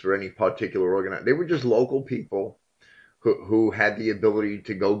points for any particular organization. They were just local people who had the ability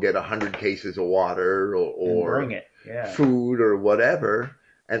to go get 100 cases of water or bring it. Yeah. Food or whatever.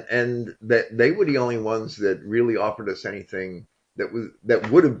 And that they were the only ones that really offered us anything that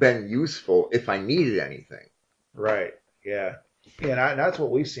would have been useful if I needed anything. Right. Yeah. Yeah, and that's what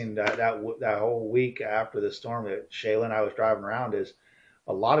we've seen that whole week after the storm that Shayla and I was driving around is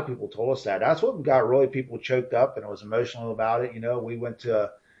a lot of people told us that. That's what got really people choked up and was emotional about it. We went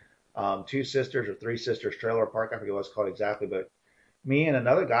to Two Sisters or Three Sisters Trailer Park. I forget what it's called exactly, but me and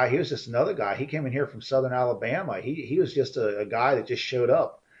another guy, he was just another guy. He came in here from Southern Alabama. He was just a guy that just showed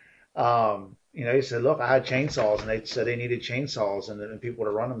up. He said, look, I had chainsaws, and they said they needed chainsaws and people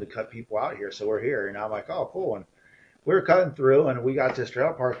to run them to cut people out here. So we're here. And I'm like, oh, cool. And we were cutting through, and we got to this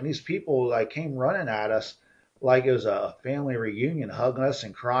trailer park, and these people came running at us like it was a family reunion, hugging us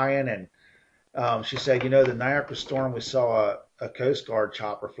and crying. And she said, the night after the storm, we saw a Coast Guard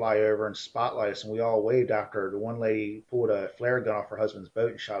chopper fly over and spotlight us, and we all waved after the one lady pulled a flare gun off her husband's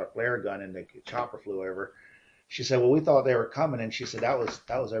boat and shot a flare gun, and the chopper flew over. She said, well, we thought they were coming. And she said, that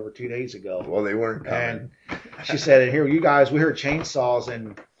was over 2 days ago. Well, they weren't coming. And she said, and here, you guys, we heard chainsaws.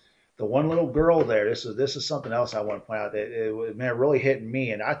 And the one little girl there, this is something else I want to point out. That it really hit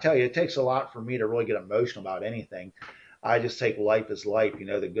me. And I tell you, it takes a lot for me to really get emotional about anything. I just take life as life,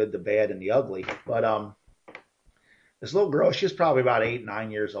 the good, the bad, and the ugly. But this little girl, she's probably about 8,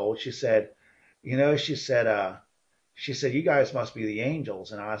 9 years old. She said, she said, you guys must be the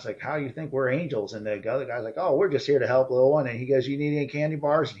angels. And I was like, how do you think we're angels? And the other guy's like, oh, we're just here to help little one. And he goes, you need any candy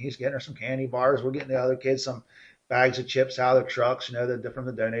bars? And he's getting her some candy bars. We're getting the other kids some bags of chips out of their trucks, they're different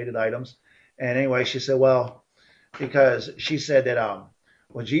than donated items. And anyway, she said, well, because she said that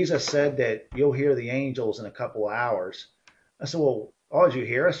when Jesus said that you'll hear the angels in a couple of hours, I said, well, oh, did you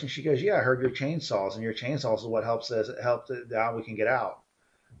hear us? And she goes, yeah, I heard your chainsaws, and your chainsaws is what helps how we can get out.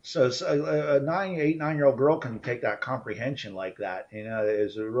 So a 8, 9-year-old girl can take that comprehension like that.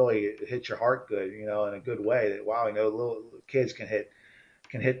 It really hits your heart good, in a good way. That wow, little kids can hit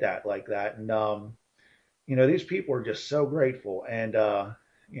that like that. And these people are just so grateful. And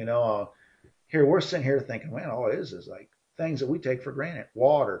here we're sitting here thinking, man, all it is like things that we take for granted: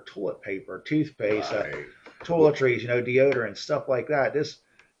 water, toilet paper, toothpaste, right. Toiletries, deodorant, stuff like that.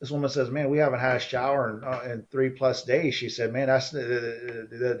 This woman says, man, we haven't had a shower in 3+ days. She said, man, that's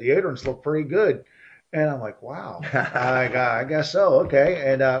the deodorants look pretty good. And I'm like, wow, I guess so.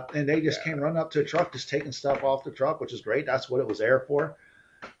 Okay. And they just came running up to the truck, just taking stuff off the truck, which is great. That's what it was there for.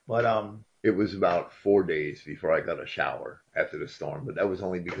 But it was about 4 days before I got a shower after the storm, but that was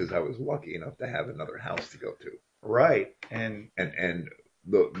only because I was lucky enough to have another house to go to. Right. And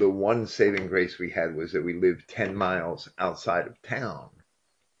the one saving grace we had was that we lived 10 miles outside of town.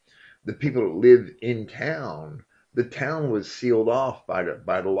 the people that live in town, the town was sealed off by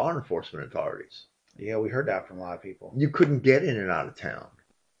the law enforcement authorities. Yeah, we heard that from a lot of people. You couldn't get in and out of town.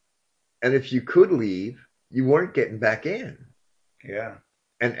 And if you could leave, you weren't getting back in. Yeah.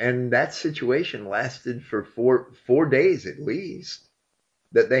 And that situation lasted for four days at least,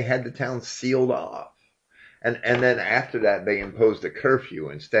 that they had the town sealed off. And then after that, they imposed a curfew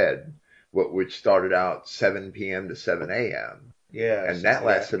instead, which started out 7 p.m. to 7 a.m. Yeah. And that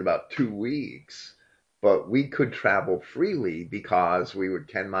lasted about 2 weeks. But we could travel freely because we were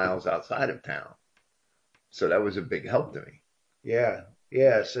 10 miles outside of town. So that was a big help to me. Yeah.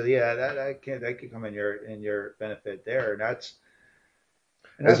 Yeah. So yeah, that could come in your benefit there. And that's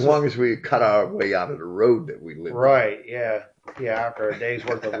as long as we cut our way out of the road that we live right on. Yeah. After a day's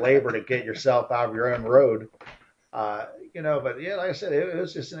worth of labor to get yourself out of your own road, but yeah, like I said, it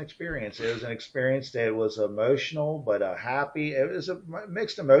was just an experience. It was an experience that was emotional, but happy. It was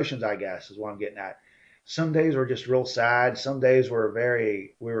mixed emotions, I guess, is what I'm getting at. Some days were just real sad. Some days we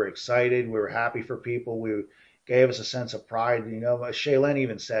were excited. We were happy for people. We gave us a sense of pride. Shaylin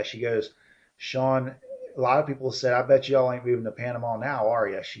even said, she goes, Sean, a lot of people said, I bet y'all ain't moving to Panama now, are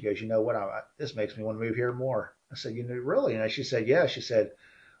you? She goes, you know what? This makes me want to move here more. I said, really? And she said, yeah. She said,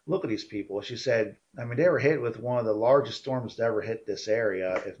 look at these people. She said, I mean, they were hit with one of the largest storms to ever hit this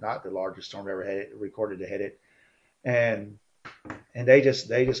area, if not the largest storm ever recorded to hit it. And they just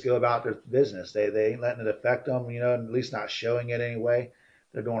go about their business. They ain't letting it affect them, at least not showing it anyway.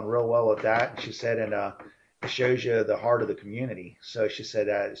 They're doing real well with that. And she said, and it shows you the heart of the community. So she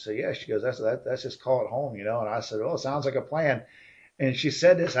said, so yeah, she goes, that's just call it home, And I said, oh, it sounds like a plan. And she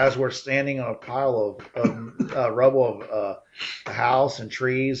said this as we're standing on a pile of rubble of a house and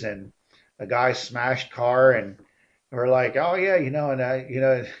trees and a guy's smashed car. And we're like, oh, yeah,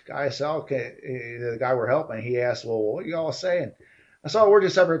 and guy said, okay, the guy we're helping, he asked, well, what are you all saying? I said, we're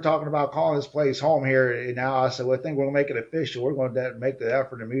just ever talking about calling this place home here now. I said, well, I think we're going to make it official. We're going to make the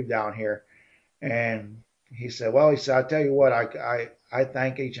effort to move down here. And he said, I tell you what, I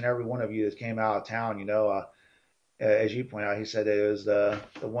thank each and every one of you that came out of town, as you point out. He said it was the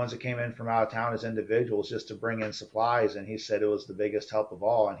ones that came in from out of town as individuals just to bring in supplies, and he said it was the biggest help of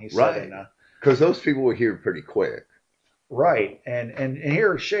all. And he said, right, because those people were here pretty quick, right? And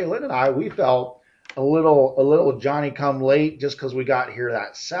here, Shaylin and I, we felt a little Johnny come late just because we got here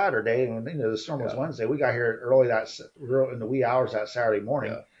that Saturday, and the storm was Wednesday. We got here early in the wee hours that Saturday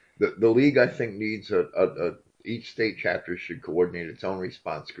morning. Yeah. The league, I think, needs each state chapter should coordinate its own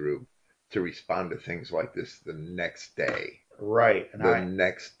response group to respond to things like this the next day. Right. And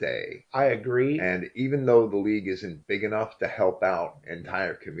next day. I agree. And even though the league isn't big enough to help out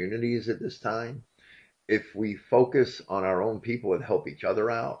entire communities at this time, if we focus on our own people and help each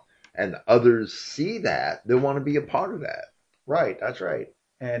other out, and others see that, they'll want to be a part of that. Right. That's right.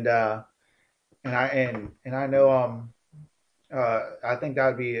 And I know I think that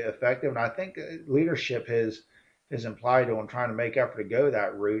would be effective, and I think leadership has implied on trying to make effort to go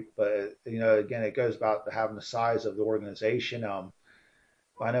that route. But again, it goes about having the size of the organization.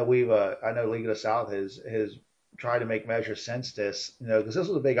 I know League of the South has tried to make measures since this, because this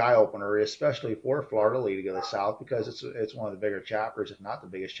was a big eye opener, especially for Florida League of the South, because it's one of the bigger chapters, if not the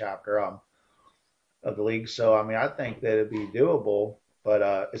biggest chapter of the league. So I mean, I think that it'd be doable,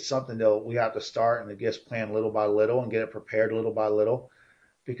 but it's something that we have to start and just plan little by little and get it prepared little by little.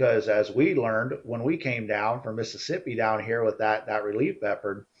 Because as we learned when we came down from Mississippi down here with that relief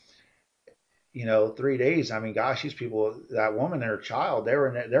effort, 3 days. I mean, gosh, these people, that woman and her child,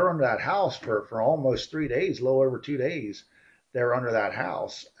 they're under that house for almost 3 days, a little over 2 days. They're under that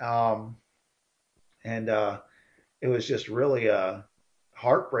house, and it was just really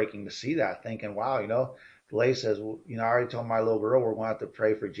heartbreaking to see that. Thinking, wow, the lady says, I already told my little girl we're going to have to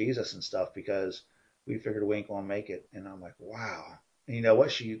pray for Jesus and stuff because we figured we ain't going to make it. And I'm like, wow. And you know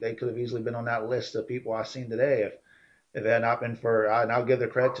what? They could have easily been on that list of people I've seen today if it had not been for, and I'll give the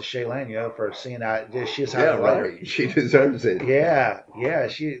credit to Shaylin, for seeing that. She just had a lighter. Right. She deserves it. Yeah.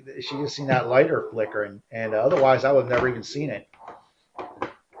 She just seen that lighter flicker, and otherwise I would have never even seen it.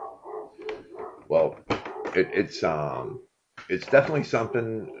 Well, it's definitely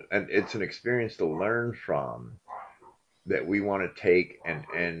something, and it's an experience to learn from that we want to take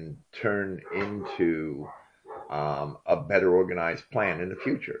and turn into a better organized plan in the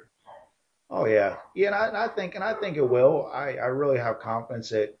future. Oh yeah, and I think it will. I really have confidence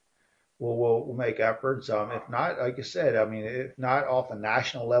that we'll make efforts. If not, like you said, I mean, if not off a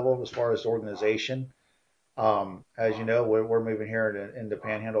national level as far as the organization, as you know, we're moving here into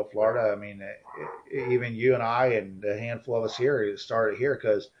Panhandle, Florida. I mean, even you and I and a handful of us here started here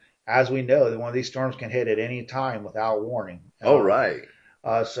because, as we know, one of these storms can hit at any time without warning. Oh, right.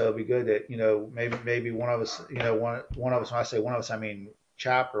 So it'd be good that, maybe one of us, one of us, when I say one of us, I mean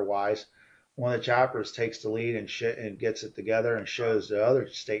chapter wise, one of the chapters takes the lead and gets it together and shows the other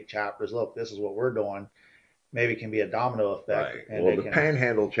state chapters, look, this is what we're doing. Maybe it can be a domino effect, Right. and Well, they the can.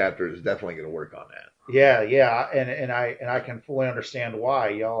 Panhandle chapter is definitely going to work on that. Yeah, yeah, and I can fully understand why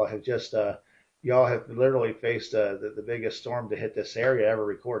y'all have literally faced the biggest storm to hit this area ever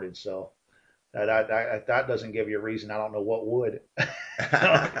recorded. So that doesn't give you a reason. I don't know what would.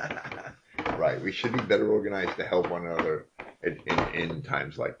 So, Right. We should be better organized to help one another in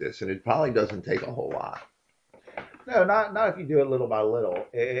times like this. And it probably doesn't take a whole lot. no, not if you do it little by little.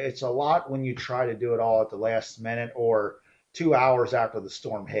 It's a lot when you try to do it all at the last minute or 2 hours after the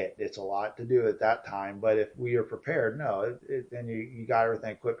storm hit. It's a lot to do at that time. But if we are prepared, no, then you got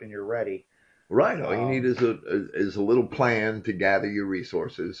everything equipped and you're ready. Right. All you need Um, is a little plan to gather your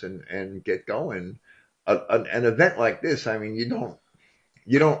resources and get going. An event like this, I mean, you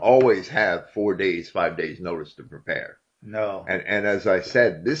don't always have 4 days, 5 days notice to prepare. no, And as I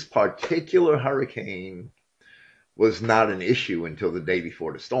said, this particular hurricane was not an issue until the day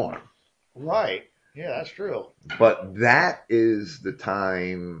before the storm. right. Yeah, that's true. But that is the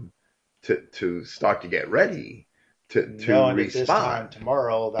time to start to get ready to Knowing that this time respond.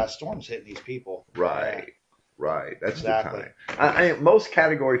 tomorrow that storm's hitting these people. Yeah, Right, right. That's the exactly. time. Most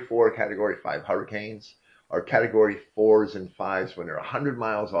Category 4, Category 5 hurricanes are Category 4s and 5s when they're 100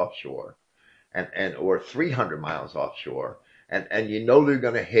 miles offshore and or 300 miles offshore. And you know they're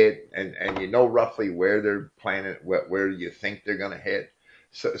going to hit, and you know roughly where they're planning, where you think they're going to hit.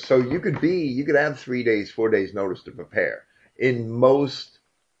 So you could have 3 days, 4 days notice to prepare in most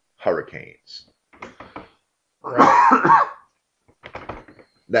hurricanes. Right.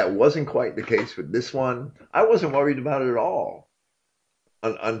 That wasn't quite the case with this one. I wasn't worried about it at all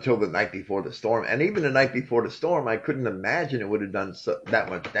until the night before the storm. And even the night before the storm, I couldn't imagine it would have done that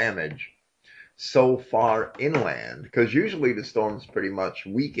much damage so far inland, because usually the storm's pretty much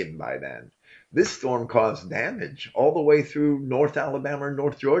weakened by then. This storm caused damage all the way through North Alabama and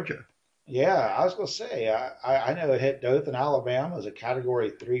North Georgia. Yeah, I was gonna say I know it hit Dothan, Alabama as a Category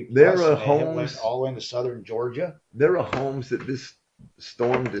 3 There plus, are and it went homes, all the way into southern Georgia. there are homes that this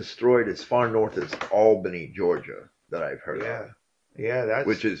storm destroyed as far north as Albany, Georgia, that I've heard Yeah, of, yeah,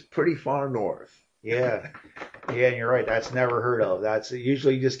 which is pretty far north. yeah, yeah, and you're right. That's never heard of. That's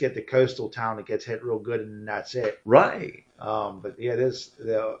usually you just get the coastal town that gets hit real good, and that's it. Right. But yeah,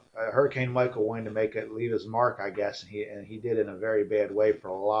 the Hurricane Michael wanted to leave his mark, I guess, and he did in a very bad way for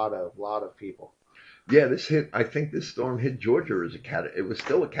a lot of people. Yeah, I think this storm hit Georgia as it was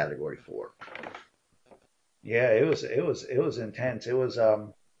still a Category 4. Yeah, it was intense. It was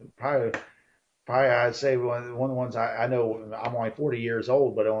probably I'd say one of the ones I know. I'm only 40 years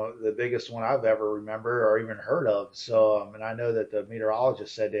old, but the biggest one I've ever remember or even heard of. So and I know that the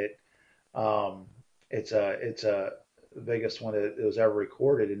meteorologist said that it's a the biggest one that was ever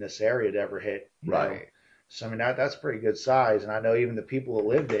recorded in this area to ever hit. Right. So I mean that's pretty good size, and I know even the people that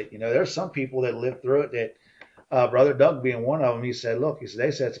lived it. There's some people that lived through it that Brother Doug being one of them. He said, look,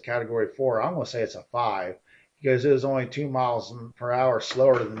 they said it's a Category 4. I'm going to say it's a 5 because it was only 2 miles per hour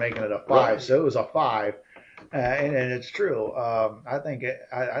slower than making it a 5, Right. so it was a 5. And it's true. I think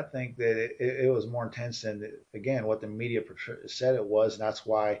that it was more intense than again what the media said it was, and that's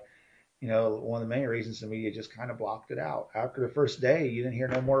why one of the main reasons the media just kind of blocked it out. After the first day, you didn't hear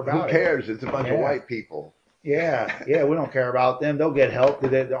no more Who about it. cares? It's a bunch of Yeah. white people. Yeah, we don't care about them. They'll get help.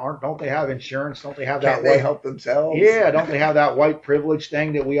 Don't they have insurance? Don't they have that Can't they white? help themselves? Yeah, don't they have that white privilege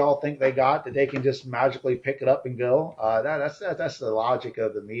thing that we all think they got that they can just magically pick it up and go? That's the logic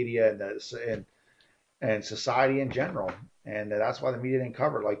of the media and society in general, and that's why the media didn't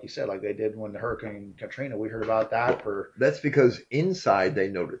cover it like you said, like they did when the Hurricane Katrina. We heard about that for. That's because inside they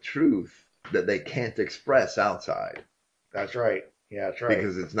know the truth that they can't express outside That's right. Yeah, that's right.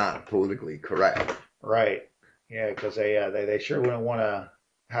 because it's not politically correct. Right. Yeah, because they sure wouldn't want to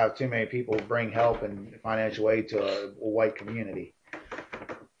have too many people bring help and financial aid to a white community.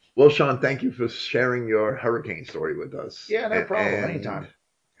 Well, Sean, thank you for sharing your hurricane story with us. Yeah, no problem. And Anytime.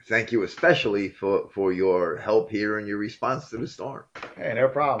 thank you especially for your help here and your response to the storm. Hey, no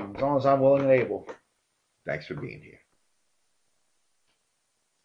problem. As long as I'm willing and able. Thanks for being here.